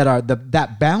that are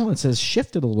that balance has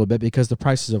shifted a little bit because the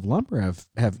prices of lumber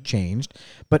have changed?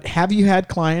 But have you had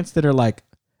clients that are like,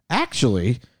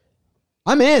 actually,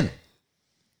 I'm in?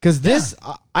 Because this,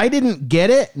 I didn't get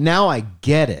it. Now I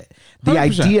get it. The 100%.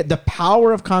 Idea, the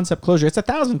power of concept closure, it's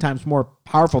 1,000 times more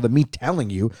powerful than me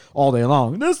telling you all day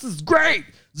long, this is great,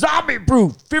 zombie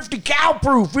proof, 50 cow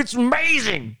proof, it's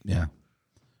amazing. Yeah,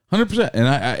 100%. And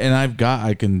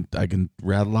I can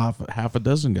rattle off half a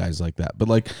dozen guys like that. But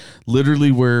like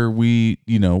literally where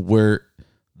where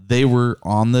they were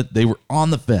on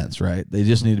the fence, right? They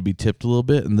just need to be tipped a little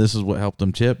bit, and this is what helped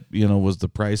them tip, was the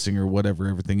pricing or whatever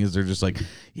everything is. They're just like,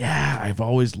 yeah, I've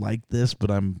always liked this,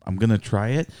 but I'm gonna try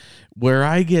it. Where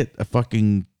I get a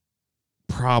fucking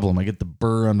problem, I get the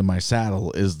burr under my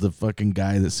saddle, is the fucking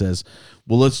guy that says,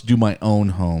 well, let's do my own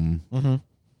home. Mm-hmm.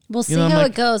 We'll see how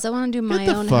it goes. I want to do my own house.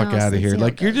 Get the fuck out of here.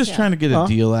 Like, you're just trying to get a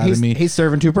deal out of me. He's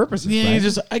serving two purposes. Yeah,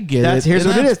 right? I get it. Here's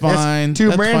what it is. Fine. That's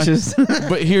two branches.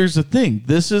 But here's the thing.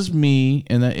 This is me,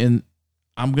 and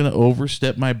I'm going to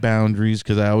overstep my boundaries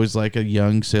because I always like a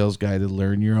young sales guy to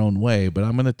learn your own way. But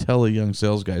I'm going to tell a young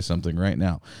sales guy something right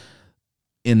now.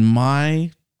 In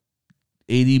my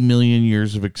 80 million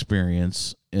years of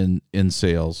experience in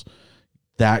sales,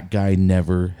 that guy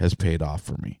never has paid off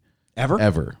for me.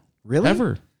 Ever. Really?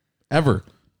 Ever.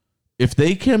 If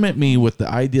they come at me with the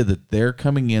idea that they're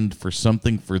coming in for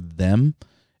something for them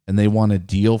and they want a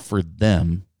deal for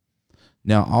them,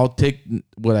 now I'll take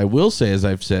what I will say, as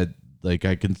I've said, like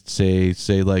I can say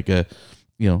like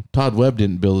Todd Webb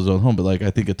didn't build his own home, but like I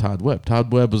think of Todd Webb.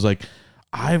 Todd Webb was like,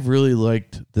 I've really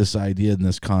liked this idea and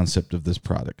this concept of this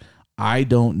product. I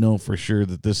don't know for sure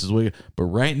that this is way, but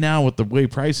right now with the way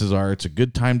prices are, it's a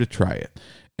good time to try it.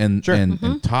 And sure.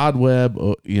 and Todd Webb,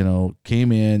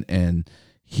 came in and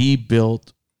he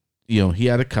built, he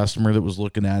had a customer that was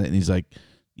looking at it and he's like,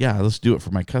 yeah, let's do it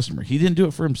for my customer. He didn't do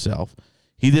it for himself.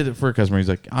 He did it for a customer. He's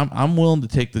like, I'm willing to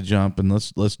take the jump and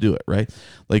let's do it. Right.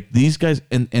 Like these guys.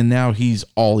 And now he's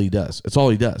all he does. It's all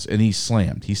he does. And he's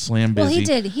slammed busy.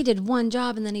 Well, he did one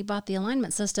job and then he bought the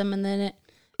alignment system and then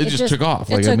it just took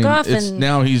off. It took off it's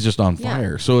now he's just on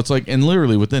fire. So it's like, and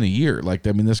literally within a year, like,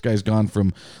 I mean, this guy's gone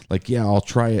from like, yeah, I'll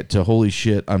try it to holy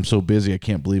shit, I'm so busy, I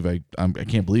can't believe I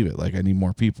can't believe it. Like, I need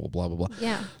more people, blah blah blah.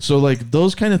 Yeah. So like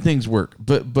those kind of things work.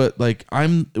 But like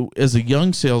as a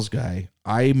young sales guy,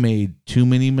 I made too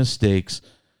many mistakes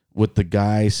with the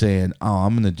guy saying, oh,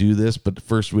 I'm going to do this, but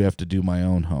first we have to do my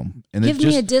own home. And give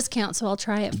me a discount so I'll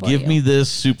try it for you. Give me this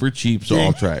super cheap so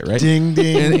I'll try it, right? Ding,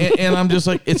 ding. And I'm just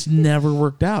like, it's never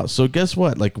worked out. So guess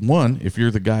what? Like, one, if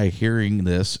you're the guy hearing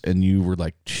this and you were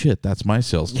like, shit, that's my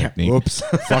sales technique. Whoops.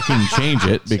 Fucking change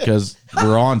it because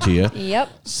we're on to you. Yep.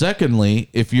 Secondly,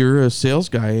 if you're a sales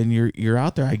guy and you're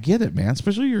out there, I get it, man.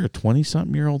 Especially you're a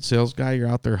 20-something-year-old sales guy. You're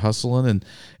out there hustling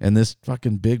and this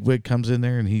fucking bigwig comes in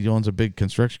there and he owns a big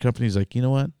construction company. He's like, you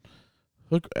know what?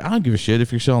 Look, I don't give a shit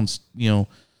if you're selling,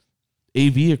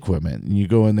 AV equipment, and you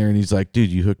go in there and he's like,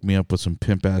 dude, you hooked me up with some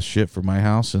pimp ass shit for my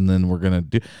house, and then we're gonna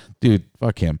dude,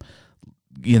 fuck him.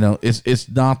 It's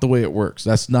not the way it works.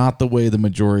 That's not the way the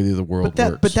majority of the world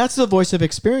works. But that's the voice of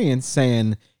experience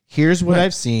saying, here's what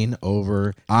I've seen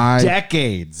over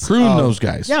decades. Prune those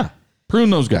guys. Yeah.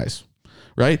 Prune those guys.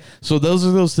 Right? So those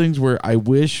are those things where I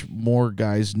wish more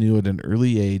guys knew at an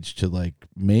early age to like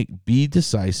be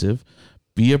decisive,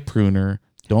 be a pruner,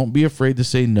 Don't be afraid to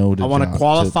say no to I want to job-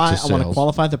 qualify. to I want to sales.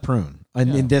 qualify the prune Yeah.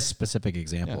 in this specific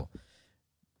example.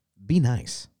 Be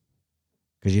nice,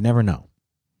 because you never know.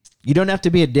 You don't have to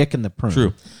be a dick in the prune.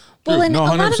 True. Well, True. and No, a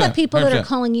lot of the 100%, people that are 100%.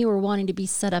 calling you are wanting to be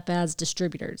set up as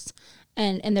distributors,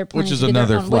 and they're planning is to be their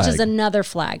another own, which is flag. another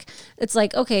flag. It's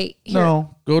like, okay, here,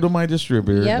 No, go to my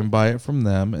distributor Yep. and buy it from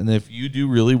them. And if you do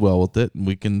really well with it, and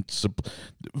we can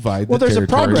divide Well, the there's a territory.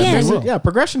 progress. Again. There's a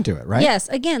progression to it, right? yes,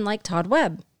 again, like Todd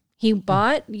Webb, he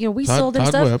bought, we Todd- sold him Todd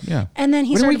stuff, Webb, yeah. and then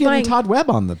he When are we started getting buying. Todd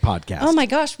Webb on the podcast? Oh my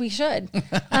gosh, we should.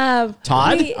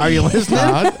 Todd, are you listening?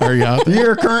 Todd, are you out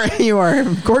there? You are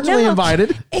cordially No.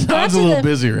 invited. It got Todd's to a little the-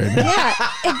 busy right now.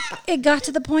 Yeah, it got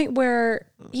to the point where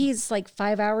he's like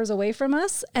 5 hours away from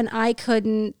us, and I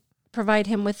couldn't provide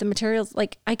him with the materials.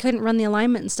 Like I couldn't run the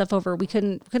alignment and stuff over. We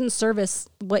couldn't service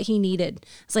what he needed.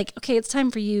 It's like, okay, it's time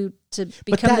for you to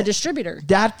become the distributor.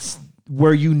 That's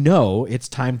where it's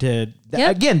time to.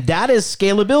 Yep. Again, that is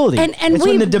scalability. And it's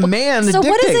when the demand So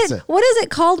dictates it. what is it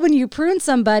called when you prune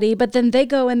somebody, but then they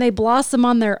go and they blossom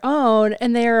on their own,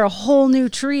 and they're a whole new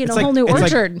tree and a whole new it's like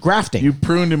orchard? grafting. You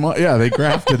pruned him. Yeah, they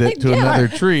grafted it to Yeah. another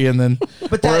tree, and then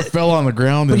But or that- it fell on the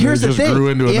ground But and it here's the just thing. grew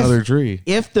into If- another tree.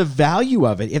 If the value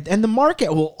of it, and the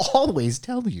market will always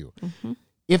tell you,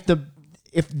 if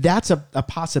that's a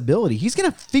possibility, he's going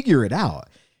to figure it out.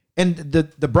 And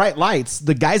the bright lights,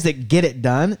 the guys that get it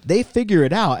done, they figure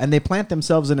it out and they plant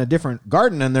themselves in a different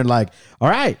garden and they're like, all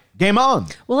right, game on.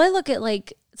 Well, I look at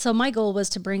so my goal was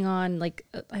to bring on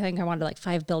I think I wanted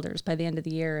 5 builders by the end of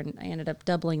the year, and I ended up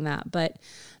doubling that. But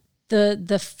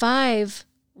the 5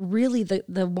 really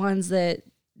the ones that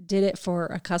did it for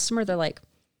a customer, they're like,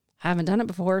 I haven't done it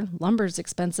before. Lumber's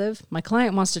expensive. My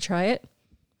client wants to try it.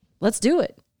 Let's do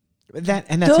it. That's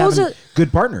Those having are-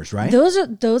 good partners, right?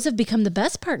 Those have become the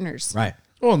best partners. Right.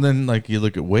 Well, and then you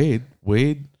look at Wade.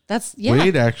 Wade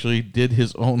actually did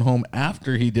his own home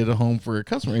after he did a home for a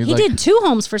customer. He did 2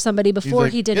 homes for somebody he's before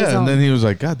like, he did yeah, his own. and then he was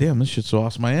like, God damn, this shit's so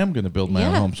awesome. I am going to build my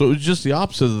own Yeah. home. So it was just the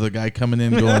opposite of the guy coming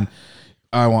in going,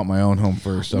 I want my own home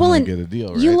first. I'm going to get a deal,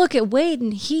 right? You look at Wade,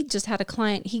 and he just had a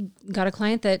client. He got a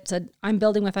client that said, I'm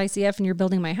building with ICF and you're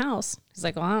building my house. He's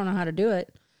like, well, I don't know how to do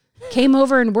it. Came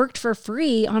over and worked for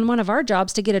free on one of our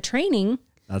jobs to get a training.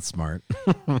 That's smart.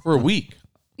 for a week.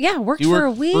 Yeah, worked He for a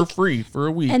worked week. for free for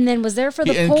a week. And then was there for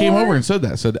the and poor. came over and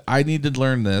said, I need to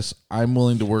learn this. I'm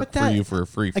willing to work But that- for you for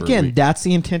free for a Again, week. that's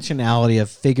the intentionality of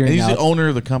figuring And he's out. the owner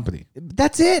of the company.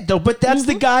 That's it, though. But that's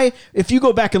the guy. If you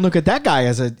go back and look at that guy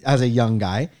as a young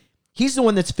guy, he's the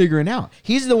one that's figuring out.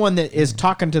 He's the one that is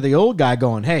talking to the old guy,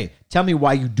 going, "Hey, tell me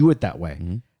why you do it that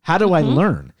way. How do I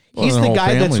learn?" Well, He's their the whole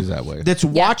guy family's that way. that's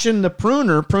watching the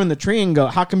pruner prune the tree and go,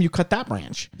 "How come you cut that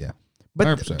branch?" Yeah. But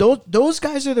 100%. those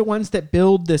guys are the ones that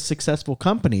build the successful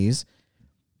companies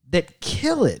that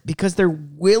kill it because they're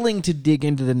willing to dig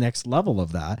into the next level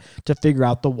of that to figure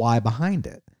out the why behind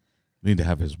it. We need to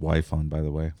have his wife on, by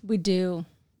the way. We do.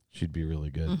 She'd be really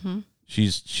good.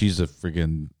 She's a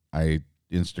friggin'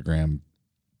 Instagram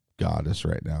goddess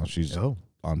right now. She's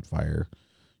on fire.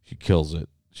 She kills it.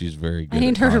 She's very good. I need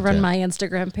at her to run content. my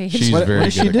Instagram page. She's What very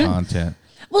does she good do? at content.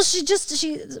 well, she's just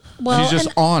She's just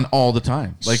on all the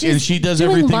time. And she's she does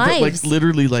doing everything but lives.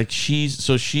 literally she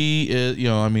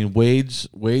is,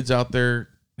 Wade's out there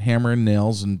hammering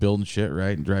nails and building shit,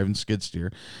 right? And driving skid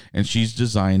steer. And she's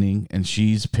designing and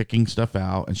she's picking stuff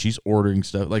out and she's ordering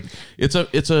stuff. Like it's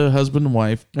a husband and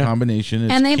wife combination.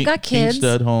 It's And they've got kids.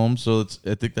 Kingstud Home, so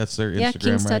I think that's their Yeah,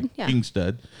 Instagram, Kingstud, right? yeah.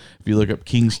 Kingstud. If you look up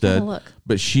Kingstud. look.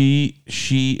 But she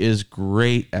is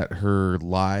great at her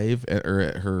live or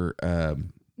at her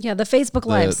the Facebook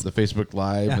Lives. the Facebook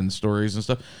Live and stories and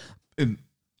stuff. And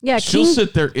Yeah, she'll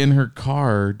sit there in her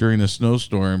car during a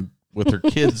snowstorm with her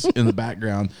kids in the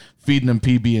background, feeding them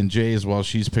PB&Js while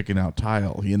she's picking out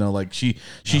tile. She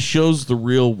shows the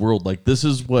real world. Like this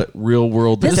is what real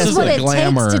world. This is what the it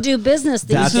glamour. takes to do business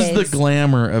these This days. is the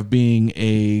glamour of being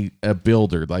a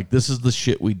builder. Like this is the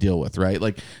shit we deal with, right?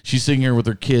 Like she's sitting here with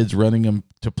her kids, running them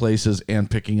to places and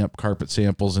picking up carpet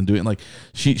samples and doing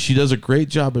she does a great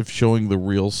job of showing the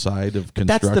real side of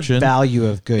construction. That's the value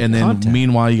of good And then content.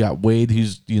 meanwhile, you got Wade,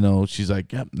 who's, she's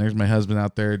like, yep, there's my husband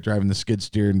out there driving the skid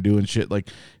steer and doing shit. Like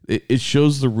it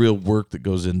shows the real work that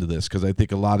goes into this. Cause I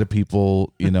think a lot of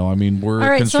people, we're All a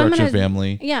right, so I'm construction gonna-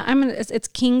 family. Yeah, it's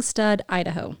Kingstud,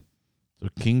 Idaho. So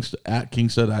at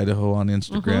Kingstud, Idaho on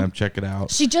Instagram. Check it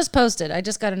out. She just posted. I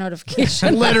just got a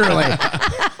notification. Literally,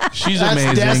 She's that's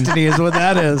amazing. destiny is what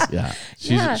that is.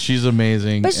 Yeah. She's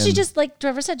amazing. But she and- just, like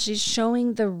Trevor said, she's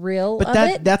showing the real But of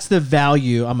it. that's the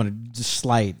value. I'm going to just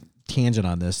slight tangent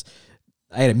on this.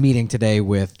 I had a meeting today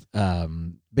with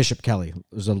Bishop Kelly.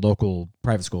 There's a local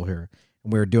private school here,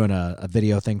 and we were doing a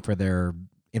video thing for their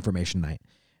information night.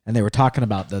 and they were talking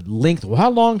about the length. Well, how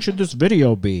long should this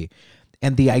video be?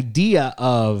 And the idea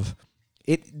of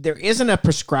it, there isn't a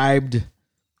prescribed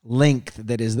length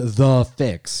that is the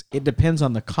fix. It depends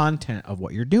on the content of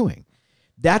what you're doing.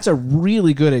 That's a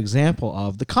really good example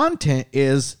of the content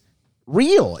is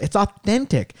real. It's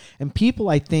authentic. And people,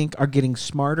 I think, are getting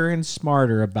smarter and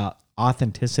smarter about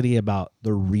authenticity, about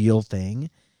the real thing.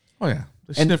 Oh, yeah.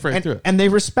 They sniff right through it. And they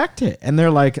respect it. And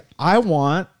they're like, I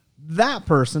want that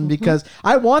person because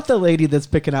I want the lady that's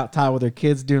picking out tile with her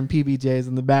kids doing PBJs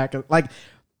in the back. Like,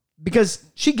 because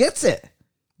she gets it.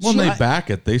 Well, they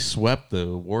back it. They swept the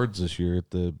awards this year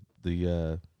at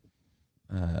the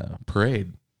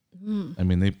parade. I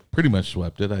mean, they pretty much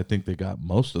swept it. I think they got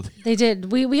most of They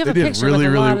did. We have they a did picture really, with a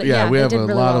really, lot of, yeah, we they have did a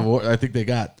really lot well. of, I think they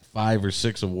got 5 or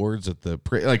 6 awards at the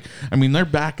parade. Like, I mean, they're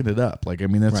backing it up. Like, I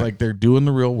mean, it's like they're doing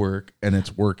the real work and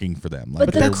it's working for them. Like,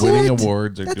 But they're that's winning it.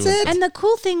 awards. They're That's doing it. And the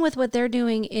cool thing with what they're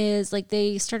doing is like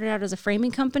they started out as a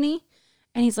framing company,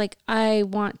 and he's like, I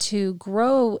want to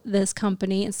grow this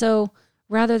company. And so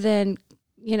rather than,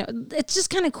 you know, it's just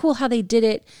kind of cool how they did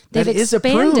it. They've That is a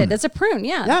expanded. prune. It's a prune,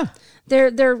 yeah. Yeah.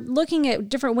 They're looking at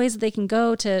different ways that they can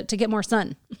go to get more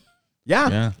sun,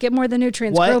 Yeah. get more of the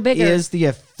nutrients, grow What bigger. is the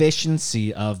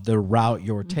efficiency of the route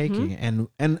you're taking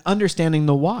and understanding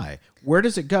the why? Where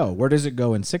does it go? Where does it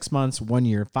go in 6 months, 1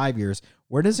 year, 5 years?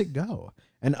 Where does it go?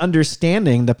 And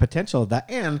understanding the potential of that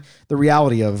and the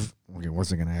reality of, okay,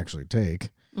 what's it going to actually take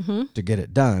to get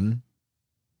it done?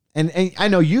 And I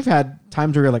know you've had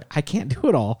times where you're like, I can't do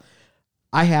it all.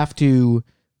 I have to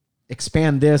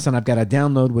expand this, and I've got to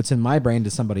download what's in my brain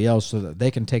to somebody else so that they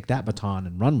can take that baton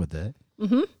and run with it.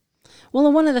 Well,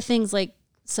 and one of the things, like,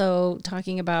 so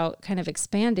talking about kind of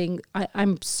expanding,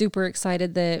 I'm super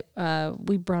excited that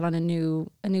we brought on a new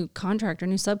contractor,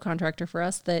 new subcontractor for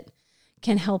us that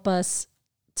can help us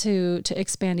to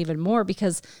expand even more,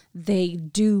 because they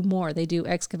do more. They do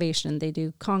excavation, they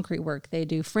do concrete work, they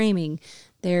do framing.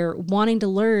 They're wanting to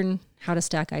learn how to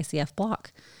stack ICF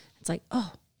block. It's like,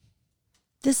 oh,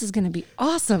 this is going to be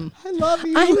awesome. I love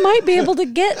you. I might be able to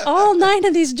get all 9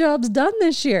 of these jobs done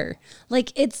this year.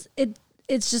 Like it's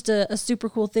just a super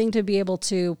cool thing to be able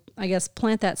to, I guess,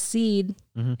 plant that seed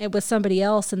with somebody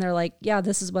else, and they're like, yeah,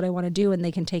 this is what I want to do, and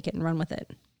they can take it and run with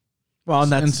it.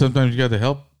 Well, and sometimes you got to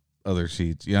help other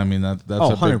seeds. Yeah, I mean, that's a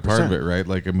big part of 100%. it, right?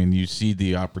 Like, I mean, you see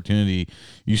the opportunity,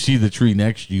 you see the tree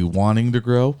next to you wanting to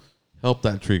grow, help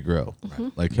that tree grow.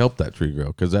 Like, help that tree grow,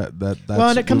 because that's well,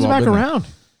 and it comes back around.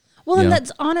 Well, and Yeah.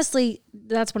 that's honestly,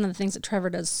 that's one of the things that Trevor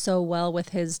does so well with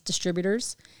his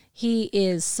distributors. He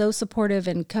is so supportive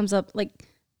and comes up like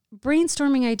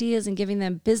brainstorming ideas and giving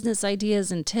them business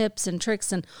ideas and tips and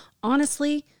tricks. And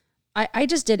honestly, I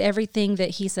just did everything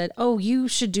that he said, oh, you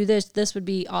should do this. This would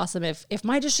be awesome if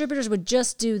my distributors would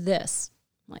just do this.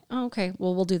 I'm like, oh, okay,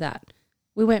 well, we'll do that.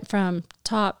 We went from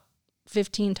top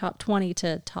 15, top 20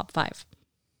 to top 5.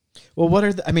 Well, what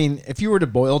are I mean, if you were to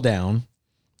boil down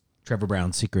Trevor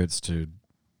Brown's secrets to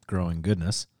growing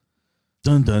goodness.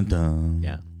 Dun, dun, dun.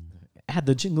 Yeah. Add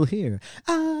the jingle here.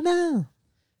 Oh, no.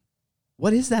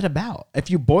 What is that about? If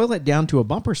you boil it down to a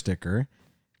bumper sticker,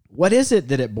 what is it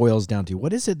that it boils down to?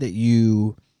 What is it that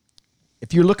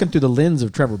if you're looking through the lens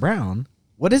of Trevor Brown,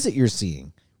 what is it you're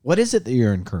seeing? What is it that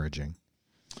you're encouraging?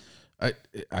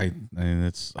 I mean,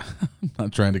 it's I'm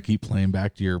not trying to keep playing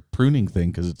back to your pruning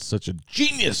thing because it's such a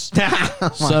genius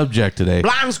subject today.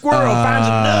 Blind squirrel finds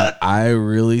a nut. I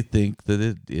really think that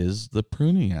it is the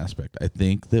pruning aspect. I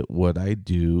think that what I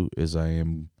do is I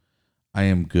am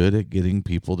good at getting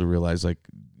people to realize, like,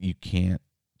 you can't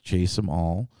chase them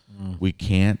all. We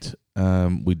can't.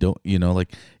 We don't. You know,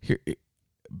 like, here.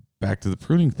 Back to the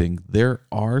pruning thing. There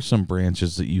are some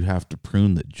branches that you have to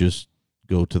prune that just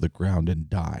go to the ground and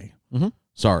die.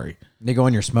 Sorry, They go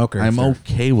in your smoker. I'm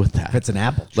okay with that. If it's an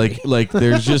apple tree. Like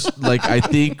there's just like, I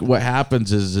think what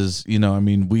happens is, you know, I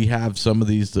mean, we have some of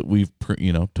these that we've,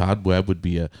 you know, Todd Webb would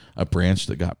be a branch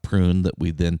that got pruned that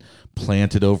we then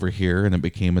planted over here and it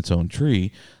became its own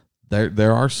tree.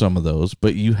 There are some of those,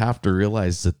 but you have to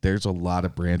realize that there's a lot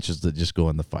of branches that just go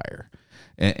in the fire.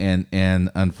 And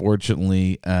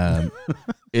unfortunately,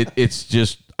 it's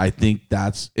just, I think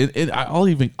that's it. I'll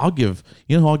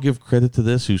give credit to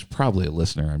this, who's probably a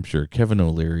listener, I'm sure. Kevin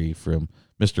O'Leary from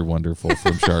Mr. Wonderful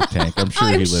from Shark Tank. I'm sure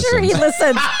he listens. Sure he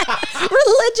listens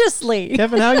religiously.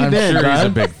 Kevin, how you I'm been? sure he's a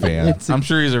bud? big fan. I'm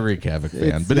sure he's a Wreak Havoc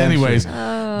fan. But I'm anyways, sure.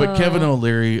 but Kevin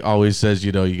O'Leary always says,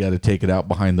 you know, you got to take it out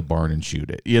behind the barn and shoot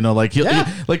it. You know, like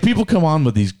like people come on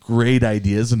with these great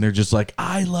ideas and they're just like,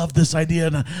 I love this idea,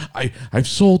 and I've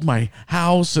sold my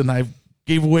house and I've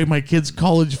gave away my kids'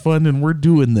 college fund and we're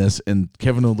doing this. And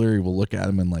Kevin O'Leary will look at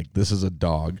him and like, this is a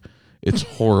dog. It's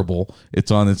horrible.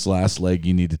 It's on its last leg.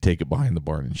 You need to take it behind the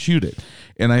barn and shoot it.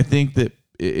 And I think that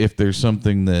if there's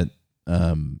something that,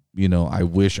 I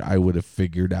wish I would have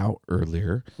figured out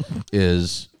earlier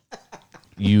is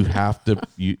you have to,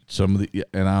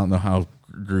 and I don't know how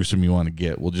gruesome you want to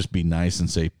get. We'll just be nice and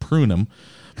say prune them.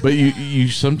 But you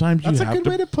sometimes That's you a have good to,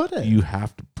 way to put it. You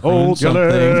have to prune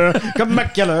something. Come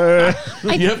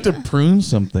You have to prune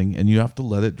something, and you have to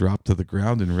let it drop to the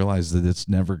ground and realize that it's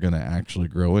never going to actually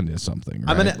grow into something.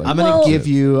 Right? I'm gonna give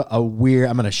you a weird.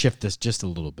 I'm gonna shift this just a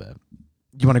little bit.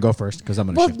 You want to go first because I'm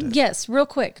gonna shift it. Yes, real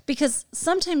quick, because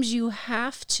sometimes you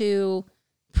have to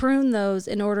prune those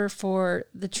in order for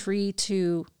the tree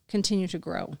to continue to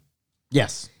grow.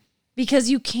 Yes, because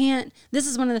you can't. This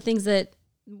is one of the things that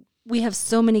we have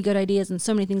so many good ideas and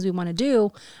so many things we want to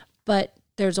do, but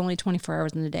there's only 24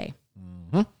 hours in the day.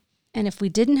 Mm-hmm. And if we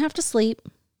didn't have to sleep,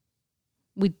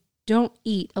 we don't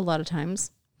eat a lot of times.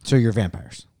 So you're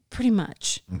vampires. Pretty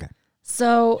much. Okay.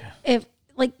 So if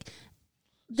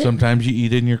sometimes you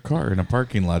eat in your car in a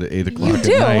parking lot at 8 o'clock at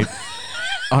do. night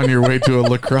on your way to a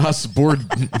lacrosse board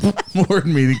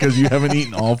meeting because you haven't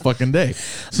eaten all fucking day.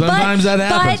 Sometimes that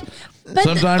happens.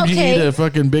 Sometimes you eat a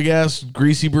fucking big ass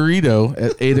greasy burrito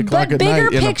at 8 o'clock at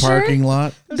night in a parking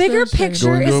lot. Bigger picture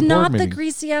Going to a is board not the meeting.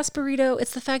 greasy ass burrito.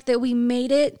 It's the fact that we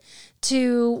made it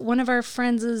to one of our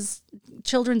friends'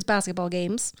 children's basketball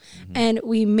games, and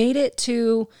we made it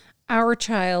to our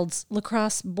child's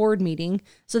lacrosse board meeting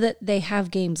so that they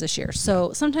have games this year.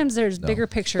 So sometimes there's bigger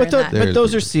picture in that. But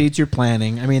those are seeds you're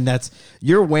planting. I mean,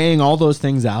 you're weighing all those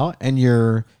things out, and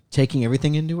you're taking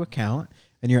everything into account.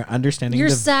 And you're understanding. You're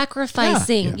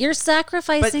sacrificing. Yeah. You're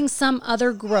sacrificing some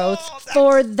other growth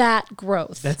for that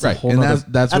growth. That's right. A whole nother,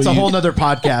 that's a whole nother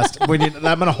podcast. I'm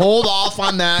going to hold off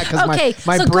on that because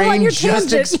my brain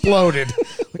just exploded.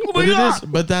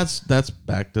 But that's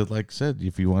back to, like I said,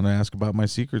 if you want to ask about my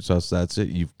secret sauce, that's it.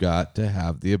 You've got to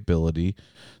have the ability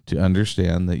to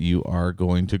understand that you are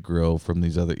going to grow from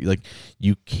these other. Like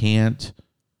you can't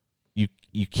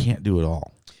do it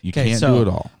all. You can't do it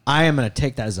all. I am going to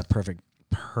take that as a perfect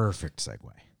segue.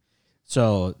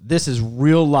 So this is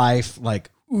real life,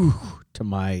 to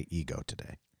my ego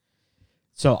today.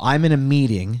 So I'm in a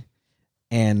meeting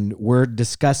and we're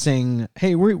discussing,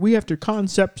 hey, we have to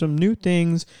concept some new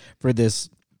things for this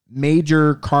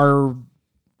major car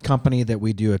company that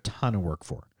we do a ton of work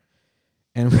for.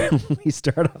 And we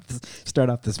start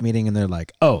off this meeting and they're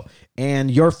like, oh, and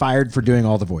you're fired for doing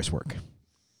all the voice work.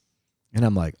 And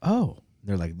I'm like, oh.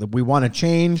 They're like, we want to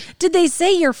change. Did they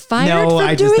say you're fired? No,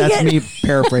 that's it? me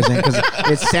paraphrasing because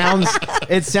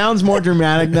it sounds more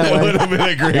dramatic that way. Would have been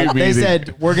a great meeting. They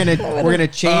said we're gonna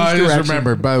change direction. Just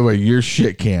remember, by the way, your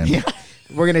shit can. Yeah,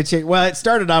 we're gonna change. Well, it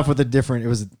started off with it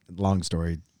was a long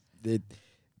story. The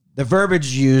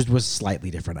verbiage used was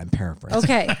slightly different. I'm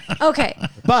paraphrasing. Okay.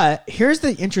 But here's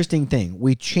the interesting thing: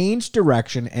 we changed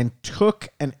direction and took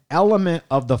an element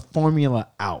of the formula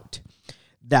out.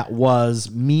 That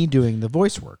was me doing the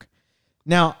voice work.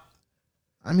 Now,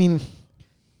 I mean,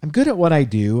 I'm good at what I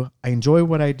do. I enjoy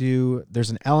what I do.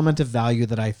 There's an element of value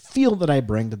that I feel that I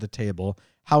bring to the table.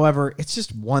 However, it's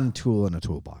just one tool in a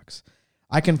toolbox.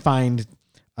 I can find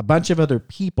a bunch of other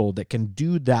people that can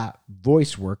do that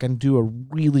voice work and do a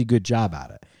really good job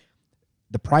at it.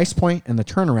 The price point and the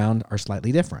turnaround are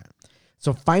slightly different.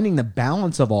 So finding the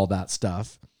balance of all that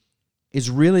stuff is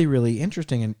really, really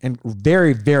interesting and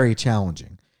very, very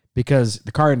challenging. Because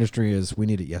the car industry we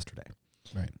need it yesterday.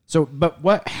 Right. So, but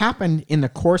what happened in the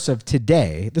course of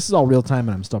today, this is all real time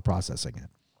and I'm still processing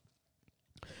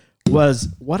it, was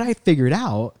what I figured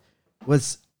out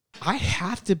was I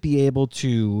have to be able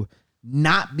to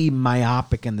not be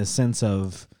myopic in the sense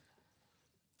of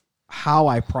how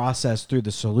I process through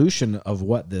the solution of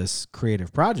what this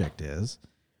creative project is.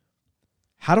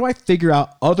 How do I figure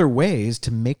out other ways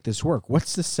to make this work?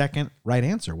 What's the second right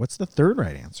answer? What's the third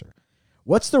right answer?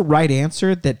 What's the right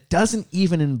answer that doesn't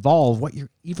even involve what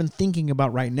you're even thinking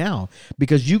about right now?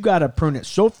 Because you got to prune it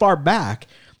so far back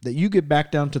that you get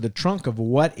back down to the trunk of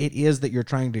what it is that you're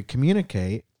trying to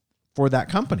communicate for that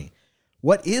company.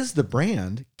 What is the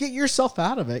brand? Get yourself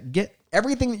out of it. Get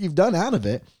everything that you've done out of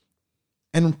it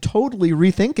and totally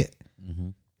rethink it. Mm-hmm.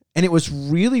 And it was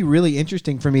really, really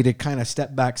interesting for me to kind of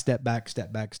step back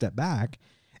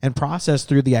and process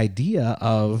through the idea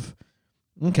of,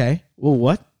 okay, well,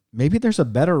 what? Maybe there's a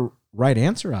better right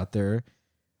answer out there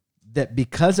that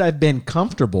because I've been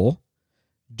comfortable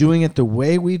doing it the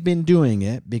way we've been doing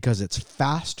it because it's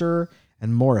faster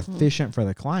and more efficient for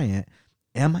the client,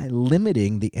 am I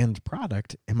limiting the end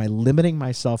product? Am I limiting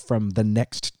myself from the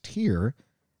next tier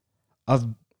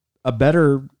of a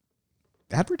better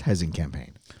advertising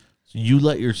campaign? So you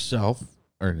let yourself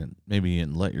or maybe you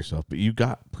didn't let yourself, but you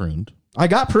got pruned. I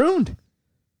got pruned.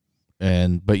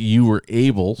 But you were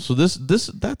able, so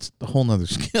that's a whole nother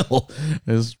skill.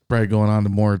 It's probably going on to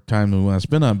more time than we want to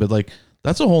spend on, but like,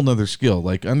 that's a whole nother skill,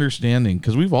 like understanding,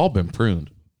 because we've all been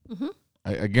pruned. Mm-hmm.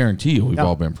 I guarantee you we've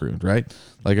all been pruned, right?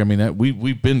 Like, I mean,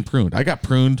 we've been pruned. I got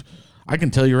pruned. I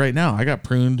can tell you right now, I got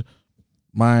pruned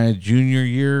my junior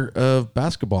year of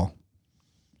basketball.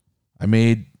 I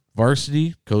made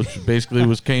varsity. Coach basically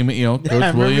Coach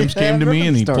Williams came to me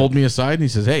and he pulled me aside and he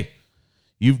says, "Hey,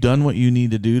 you've done what you need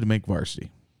to do to make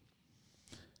varsity.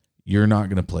 You're not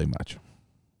going to play much.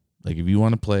 Like, if you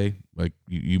want to play, like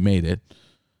you made it,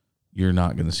 you're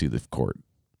not going to see the court,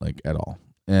 like, at all."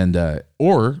 And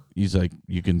or he's like,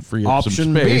 you can free up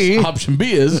some space. Option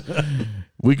B is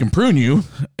we can prune you,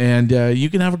 and you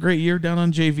can have a great year down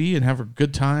on JV and have a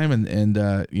good time, and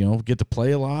get to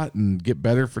play a lot and get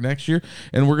better for next year.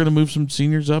 And we're going to move some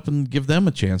seniors up and give them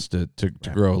a chance to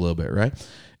grow a little bit, right?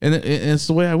 And it's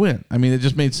the way I went. I mean, it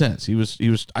just made sense. He was.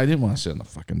 I didn't want to sit on the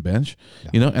fucking bench,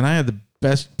 And I had the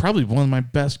best, probably one of my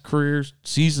best career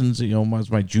seasons.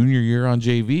 Was my junior year on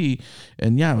JV,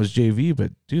 and it was JV.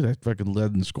 But dude, I fucking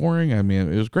led in scoring. I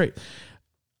mean, it was great.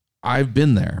 I've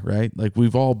been there, right? Like,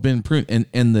 we've all been pruned,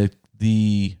 and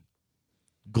the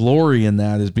glory in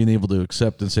that is being able to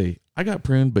accept and say, I got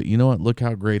pruned, but you know what? Look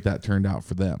how great that turned out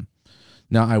for them.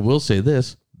 Now, I will say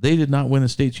this. They did not win a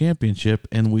state championship,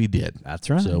 and we did.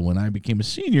 That's right. So when I became a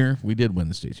senior, we did win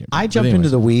the state championship. I jumped into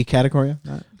the we category.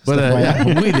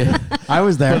 But we did. I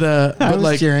was there. I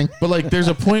was cheering. But like, there's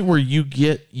a point where you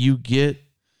get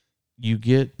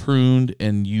pruned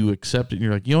and you accept it. And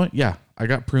you're like, you know what? Yeah, I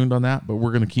got pruned on that, but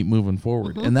we're going to keep moving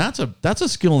forward. Mm-hmm. And that's a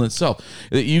skill in itself.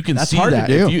 You can see hard that.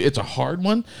 To do. It's a hard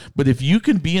one, but if you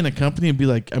can be in a company and be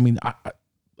like, I mean,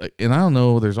 and I don't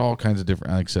know, there's all kinds of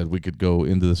different, like I said, we could go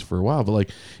into this for a while, but like,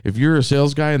 if you're a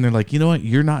sales guy and they're like, you know what,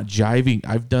 you're not jiving.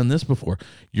 I've done this before.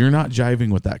 You're not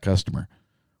jiving with that customer.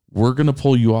 We're going to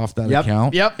pull you off that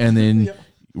account. Yep. And then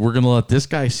we're going to let this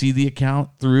guy see the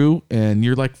account through. And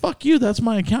you're like, fuck you. That's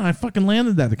my account. I fucking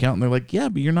landed that account. And they're like, yeah,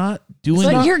 but you're not doing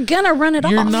it. So you're going to run it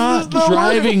off. You're not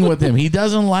driving with him. He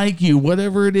doesn't like you,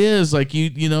 whatever it is. Like,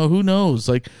 you know, who knows?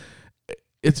 Like,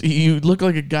 you look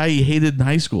like a guy you hated in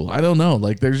high school. I don't know.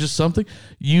 Like, there's just something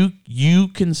you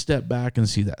can step back and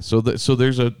see that. So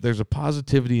there's a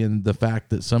positivity in the fact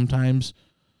that sometimes,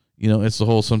 it's the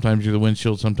whole, sometimes you're the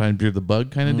windshield, sometimes you're the bug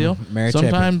kind of deal.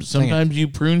 Sometimes you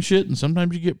prune shit and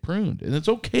sometimes you get pruned, and it's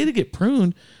okay to get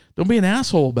pruned. Don't be an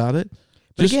asshole about it.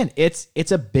 But again,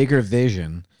 it's a bigger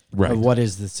vision of what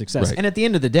is the success. Right. And at the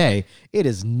end of the day, it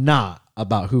is not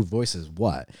about who voices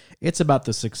what. It's about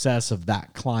the success of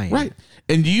that client. Right.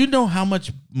 And do you know how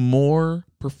much more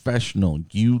professional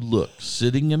you look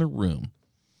sitting in a room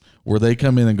where they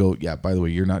come in and go, yeah, by the way,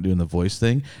 you're not doing the voice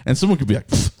thing. And someone could be like,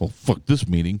 well, fuck this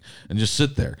meeting, and just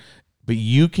sit there. But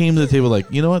you came to the table like,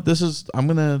 you know what, I'm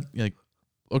going to, like,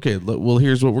 okay, well,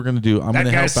 here's what we're going to do. I'm going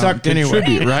to help out and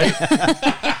contribute, right?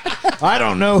 I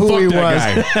don't know who he was.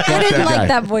 I didn't like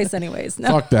that voice anyways. No.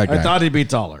 Fuck that guy. I thought he'd be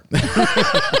taller.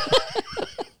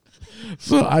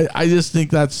 So I just think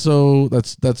that's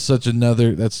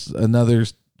another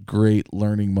great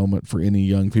learning moment for any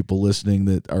young people listening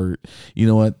that are, you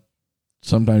know what,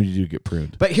 sometimes you do get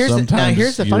pruned. But here's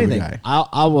the funny thing.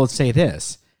 I will say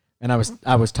this, and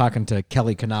I was talking to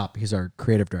Kelly Knopp. He's our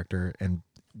creative director, and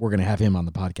we're going to have him on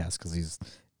the podcast because he's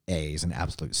an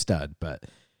absolute stud. But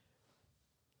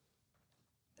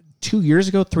 3 years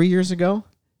ago,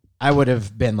 I would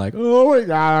have been like, oh my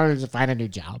God, I just find a new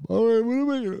job.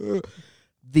 The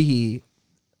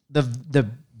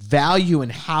value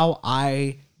and how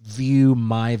I view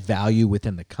my value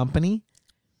within the company,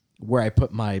 where I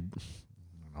put my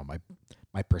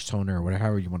persona or whatever,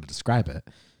 however you want to describe it.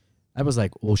 I was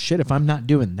like, well, shit, if I'm not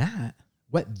doing that,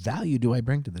 what value do I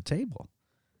bring to the table?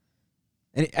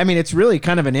 And I mean, it's really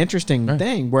kind of an interesting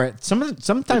thing where sometimes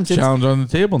it's challenge on the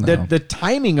table now. The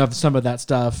timing of some of that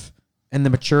stuff and the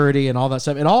maturity and all that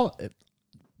stuff. You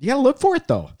got to look for it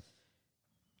though.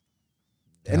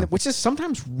 And which is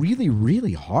sometimes really,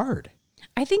 really hard.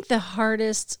 I think the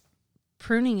hardest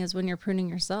pruning is when you're pruning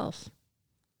yourself.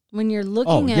 When you're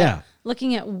looking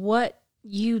at what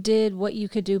you did, what you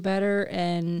could do better,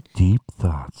 and Deep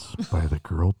Thoughts by the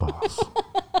Girl Boss.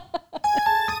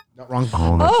 No, wrong.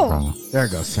 Oh, that's wrong. There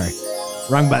it goes. Sorry.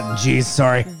 Wrong button. Jeez,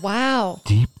 sorry. Wow.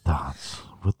 Deep Thoughts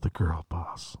with the Girl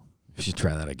Boss. We should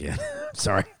try that again.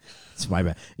 Sorry. It's my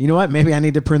bad. You know what? Maybe I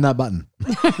need to prune that button.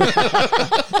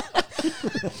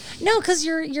 No, because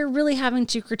you're really having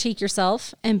to critique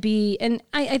yourself and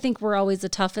I think we're always the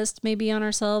toughest maybe on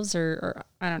ourselves or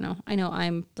I don't know. I know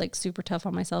I'm like super tough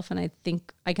on myself and I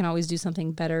think I can always do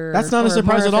something better. That's not a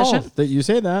surprise at all that you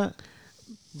say that.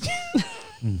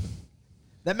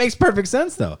 That makes perfect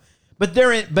sense though. But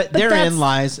therein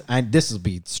lies, and this will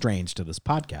be strange to this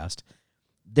podcast,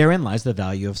 therein lies the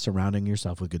value of surrounding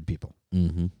yourself with good people.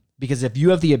 Mm-hmm. Because if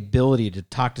you have the ability to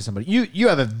talk to somebody, you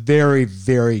have a very,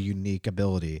 very unique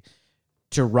ability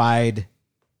to ride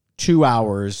 2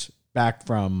 hours back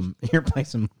from your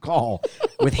place in McCall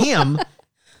with him,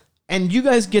 and you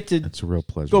guys get to it's a real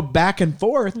pleasure. Go back and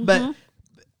forth, but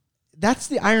that's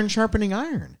the iron sharpening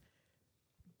iron.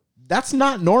 That's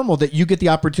not normal that you get the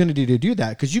opportunity to do that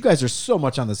because you guys are so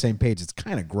much on the same page. It's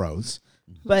kind of gross,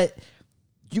 but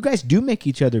you guys do make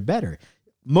each other better.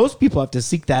 Most people have to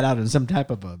seek that out in some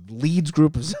type of a leads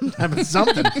group or some type of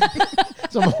something.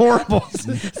 Some horrible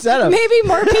setup. Maybe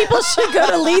more people should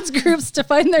go to leads groups to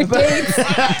find their dates.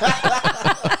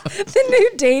 The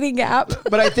new dating app.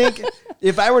 But I think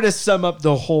if I were to sum up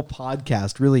the whole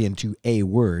podcast really into a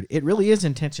word, it really is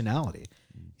intentionality.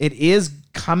 It is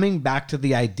coming back to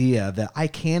the idea that I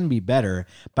can be better,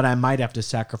 but I might have to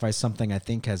sacrifice something I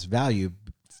think has value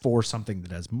for something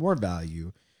that has more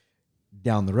value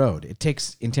down the road. It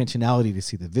takes intentionality to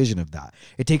see the vision of that.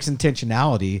 It takes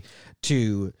intentionality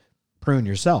to prune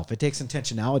yourself. It takes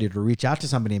intentionality to reach out to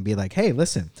somebody and be like, hey,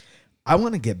 listen, I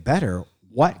want to get better.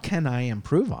 What can I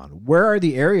improve on? Where are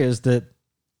the areas that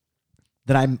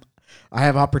I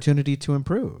have opportunity to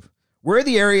improve? Where are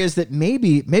the areas that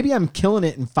maybe I'm killing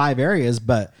it in 5 areas,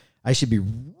 but I should be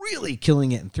really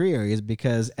killing it in 3 areas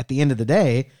because at the end of the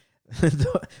day,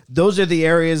 those are the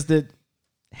areas that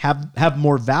have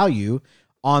more value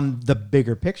on the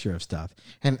bigger picture of stuff.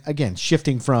 And again,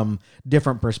 shifting from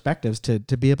different perspectives to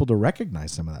be able to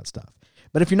recognize some of that stuff.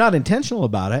 But if you're not intentional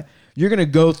about it, you're going to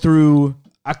go through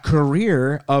a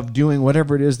career of doing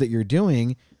whatever it is that you're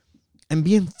doing and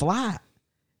being flat.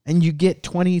 And you get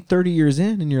 20, 30 years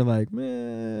in and you're like,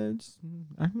 man,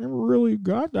 I never really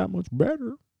got that much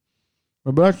better.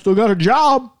 But I still got a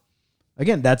job.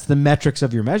 Again, that's the metrics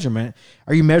of your measurement.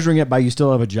 Are you measuring it by you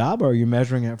still have a job, or are you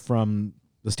measuring it from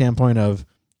the standpoint of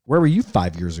where were you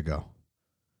 5 years ago?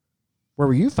 Where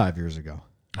were you 5 years ago?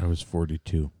 I was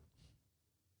 42.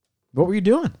 What were you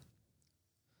doing?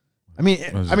 I mean,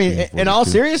 in all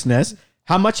seriousness,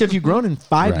 how much have you grown in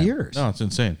 5 years? No, it's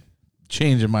insane.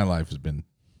 Change in my life has been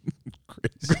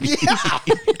crazy.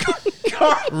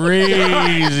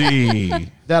 Crazy.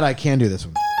 That I can do this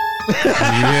one.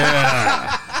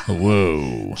 Yeah.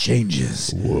 Whoa.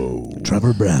 Changes. Whoa.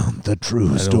 Trevor Brown, the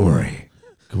true story.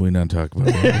 Can we not talk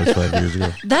about what was 5 years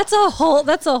ago? That's a whole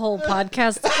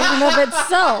podcast in and of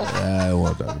itself. I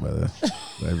won't talk about that.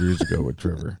 5 years ago with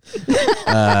Trevor.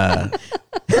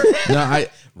 No, I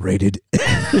rated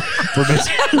for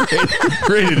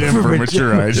rated M for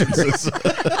mature audiences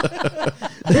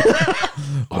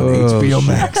on HBO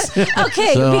Max.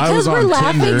 Okay, So because we're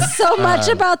laughing Tinder, so much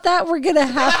about that, we're gonna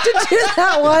have to do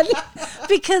that one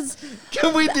because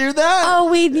Can we do that?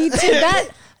 we need to.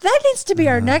 That needs to be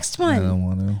our next I one. don't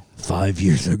want to. 5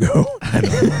 years ago. I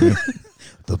don't want to.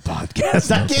 The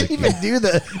podcast. I can't even do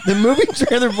the movie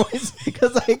trailer voice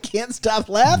because I can't stop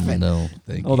laughing. No,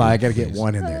 thank you. Hold on, I got to get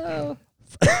one in there. Oh,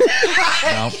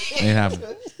 No, they haven't.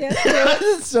 yeah.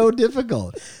 It's so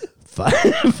difficult.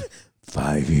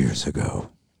 5 years ago.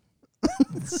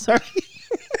 Sorry.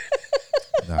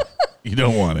 No, you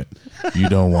don't want it. You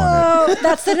don't want it. Oh,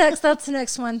 that's the next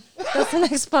one. That's the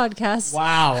next podcast.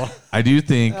 Wow. I do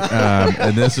think,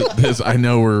 and this I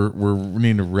know we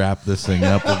need to wrap this thing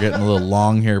up. We're getting a little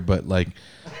long here, but like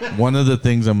one of the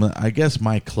things here's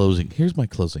my closing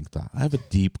thought. I have a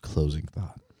deep closing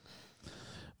thought.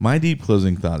 My deep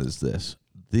closing thought is this: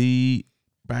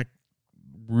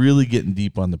 really getting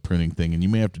deep on the pruning thing, and you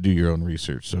may have to do your own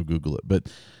research, so Google it.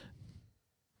 But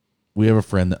we have a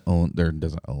friend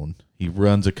that he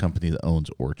runs a company that owns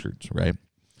orchards, right?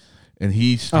 And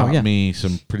he's taught me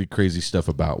some pretty crazy stuff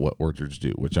about what orchards do,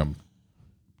 which I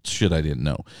didn't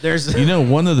know.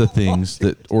 One of the things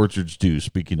that orchards do,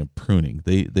 speaking of pruning,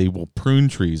 they will prune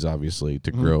trees, obviously,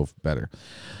 to grow better.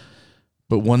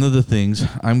 But one of the things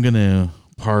I'm going to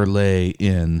parlay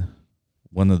in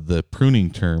one of the pruning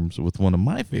terms with one of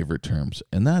my favorite terms,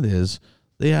 and that is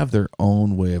they have their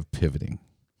own way of pivoting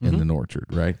in an orchard,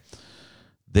 right?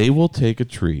 They will take a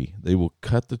tree, they will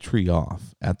cut the tree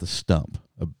off at the stump,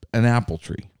 an apple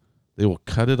tree. They will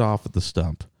cut it off at the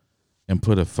stump and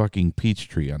put a fucking peach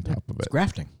tree on top of it. It's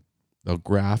grafting. They'll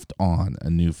graft on a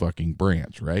new fucking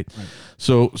branch, right?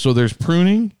 So there's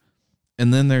pruning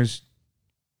and then there's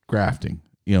grafting.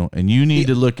 and you need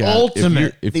to look at the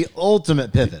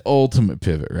ultimate pivot. Ultimate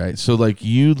pivot, right? So like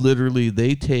you literally,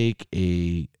 they take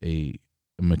a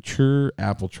mature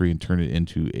apple tree and turn it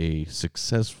into a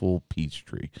successful peach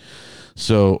tree.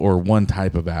 So, or one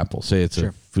type of apple, say it's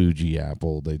a Fuji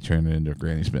apple, they turn it into a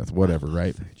Granny Smith, whatever,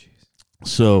 right?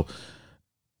 So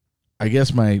I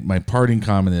guess my parting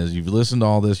comment is, you've listened to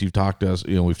all this, you've talked to us,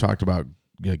 we've talked about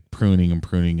like pruning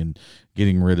and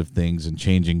getting rid of things and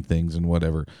changing things and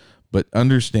whatever. But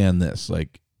understand this,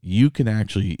 like you can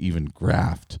actually even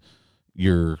graft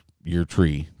your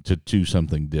tree to do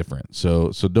something different.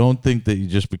 So don't think that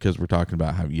just because we're talking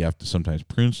about how you have to sometimes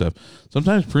prune stuff,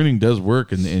 sometimes pruning does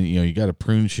work, and you got to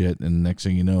prune shit, and next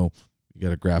thing you know, you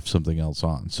got to graft something else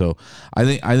on. So I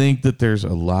think that there's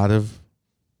a lot of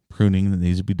pruning that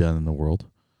needs to be done in the world.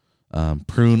 I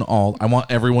want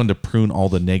everyone to prune all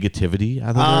the negativity out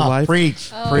of their life.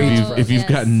 Preach. If you've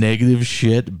got negative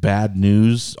shit, bad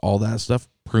news, all that stuff,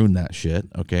 prune that shit.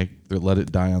 Okay, let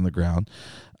it die on the ground.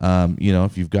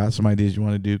 If you've got some ideas you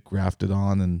want to do, graft it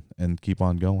on and keep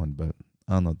on going. But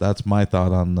I don't know. That's my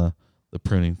thought on the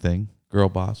pruning thing. Girl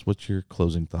boss, what's your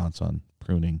closing thoughts on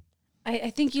pruning? I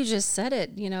think you just said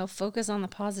it, focus on the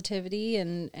positivity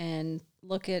and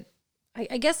look at,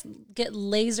 I guess, get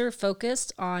laser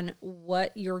focused on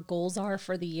what your goals are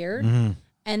for the year. Mm-hmm.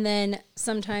 And then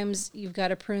sometimes you've got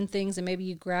to prune things and maybe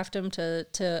you graft them to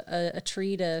a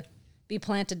tree to be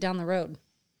planted down the road.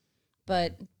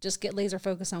 But just get laser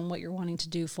focused on what you're wanting to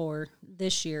do for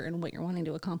this year and what you're wanting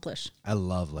to accomplish. I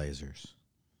love lasers.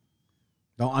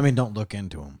 Don't look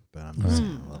into them, but I'm just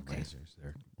saying I love lasers.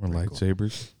 They're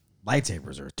lightsabers. Cool.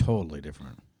 Lightsabers are totally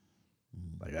different.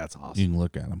 Like, that's awesome. You can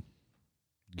look at them.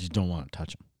 You just don't want to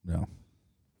touch them. No.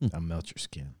 That'll melt your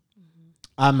skin. Mm-hmm.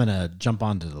 I'm going to jump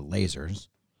onto the lasers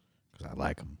because I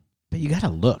like them. But you got to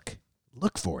look.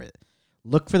 Look for it.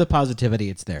 Look for the positivity.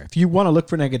 It's there. If you want to look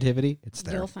for negativity, it's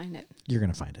there. You'll find it. You're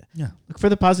going to find it. Yeah. Look for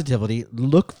the positivity.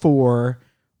 Look for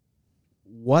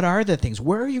what are the things.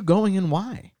 Where are you going and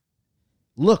why?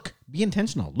 Look. Be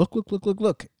intentional.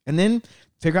 Look. And then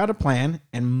figure out a plan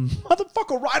and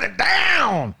motherfucker, write it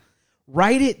down.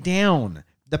 Write it down.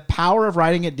 The power of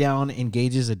writing it down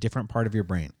engages a different part of your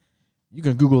brain. You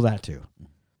can Google that too.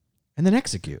 And then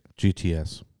execute.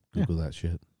 GTS. Google that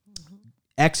shit.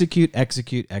 Execute.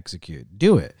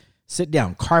 Do it. Sit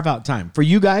down. Carve out time. For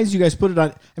you guys put it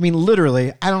on. I mean,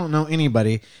 literally, I don't know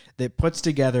anybody that puts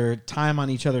together time on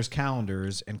each other's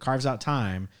calendars and carves out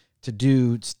time to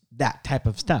do that type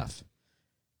of stuff.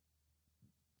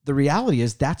 The reality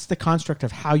is that's the construct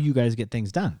of how you guys get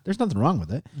things done. There's nothing wrong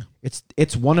with it.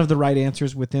 It's one of the right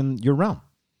answers within your realm.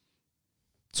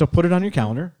 So put it on your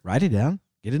calendar, write it down,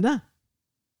 get it done.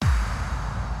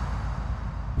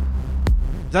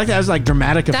 That was like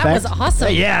dramatic effect. That was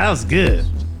awesome. Yeah, that was good.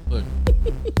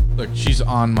 Look, she's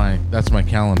on that's my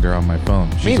calendar on my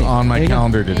phone. She's on my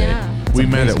calendar today. Yeah. We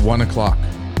met at 1:00.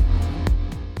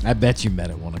 I bet you met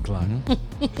at 1:00.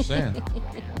 Mm-hmm. Just saying.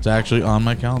 It's actually on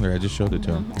my calendar. I just showed it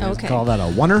to him. Okay. Call that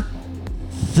a oneer.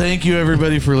 Thank you,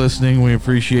 everybody, for listening. We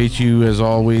appreciate you, as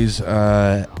always,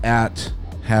 at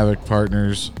Havoc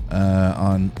Partners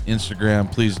on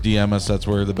Instagram. Please DM us. That's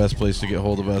where the best place to get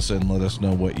hold of us, and let us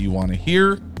know what you want to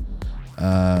hear.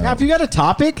 Now, if you got a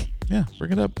topic, yeah,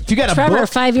 bring it up. If you got Trevor, a book,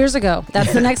 5 years ago.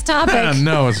 That's the next topic.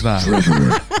 No, it's not.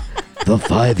 The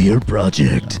 5-year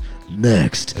project.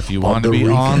 Next. If you want to be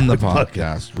on the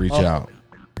podcast, reach out.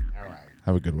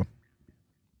 Have a good one.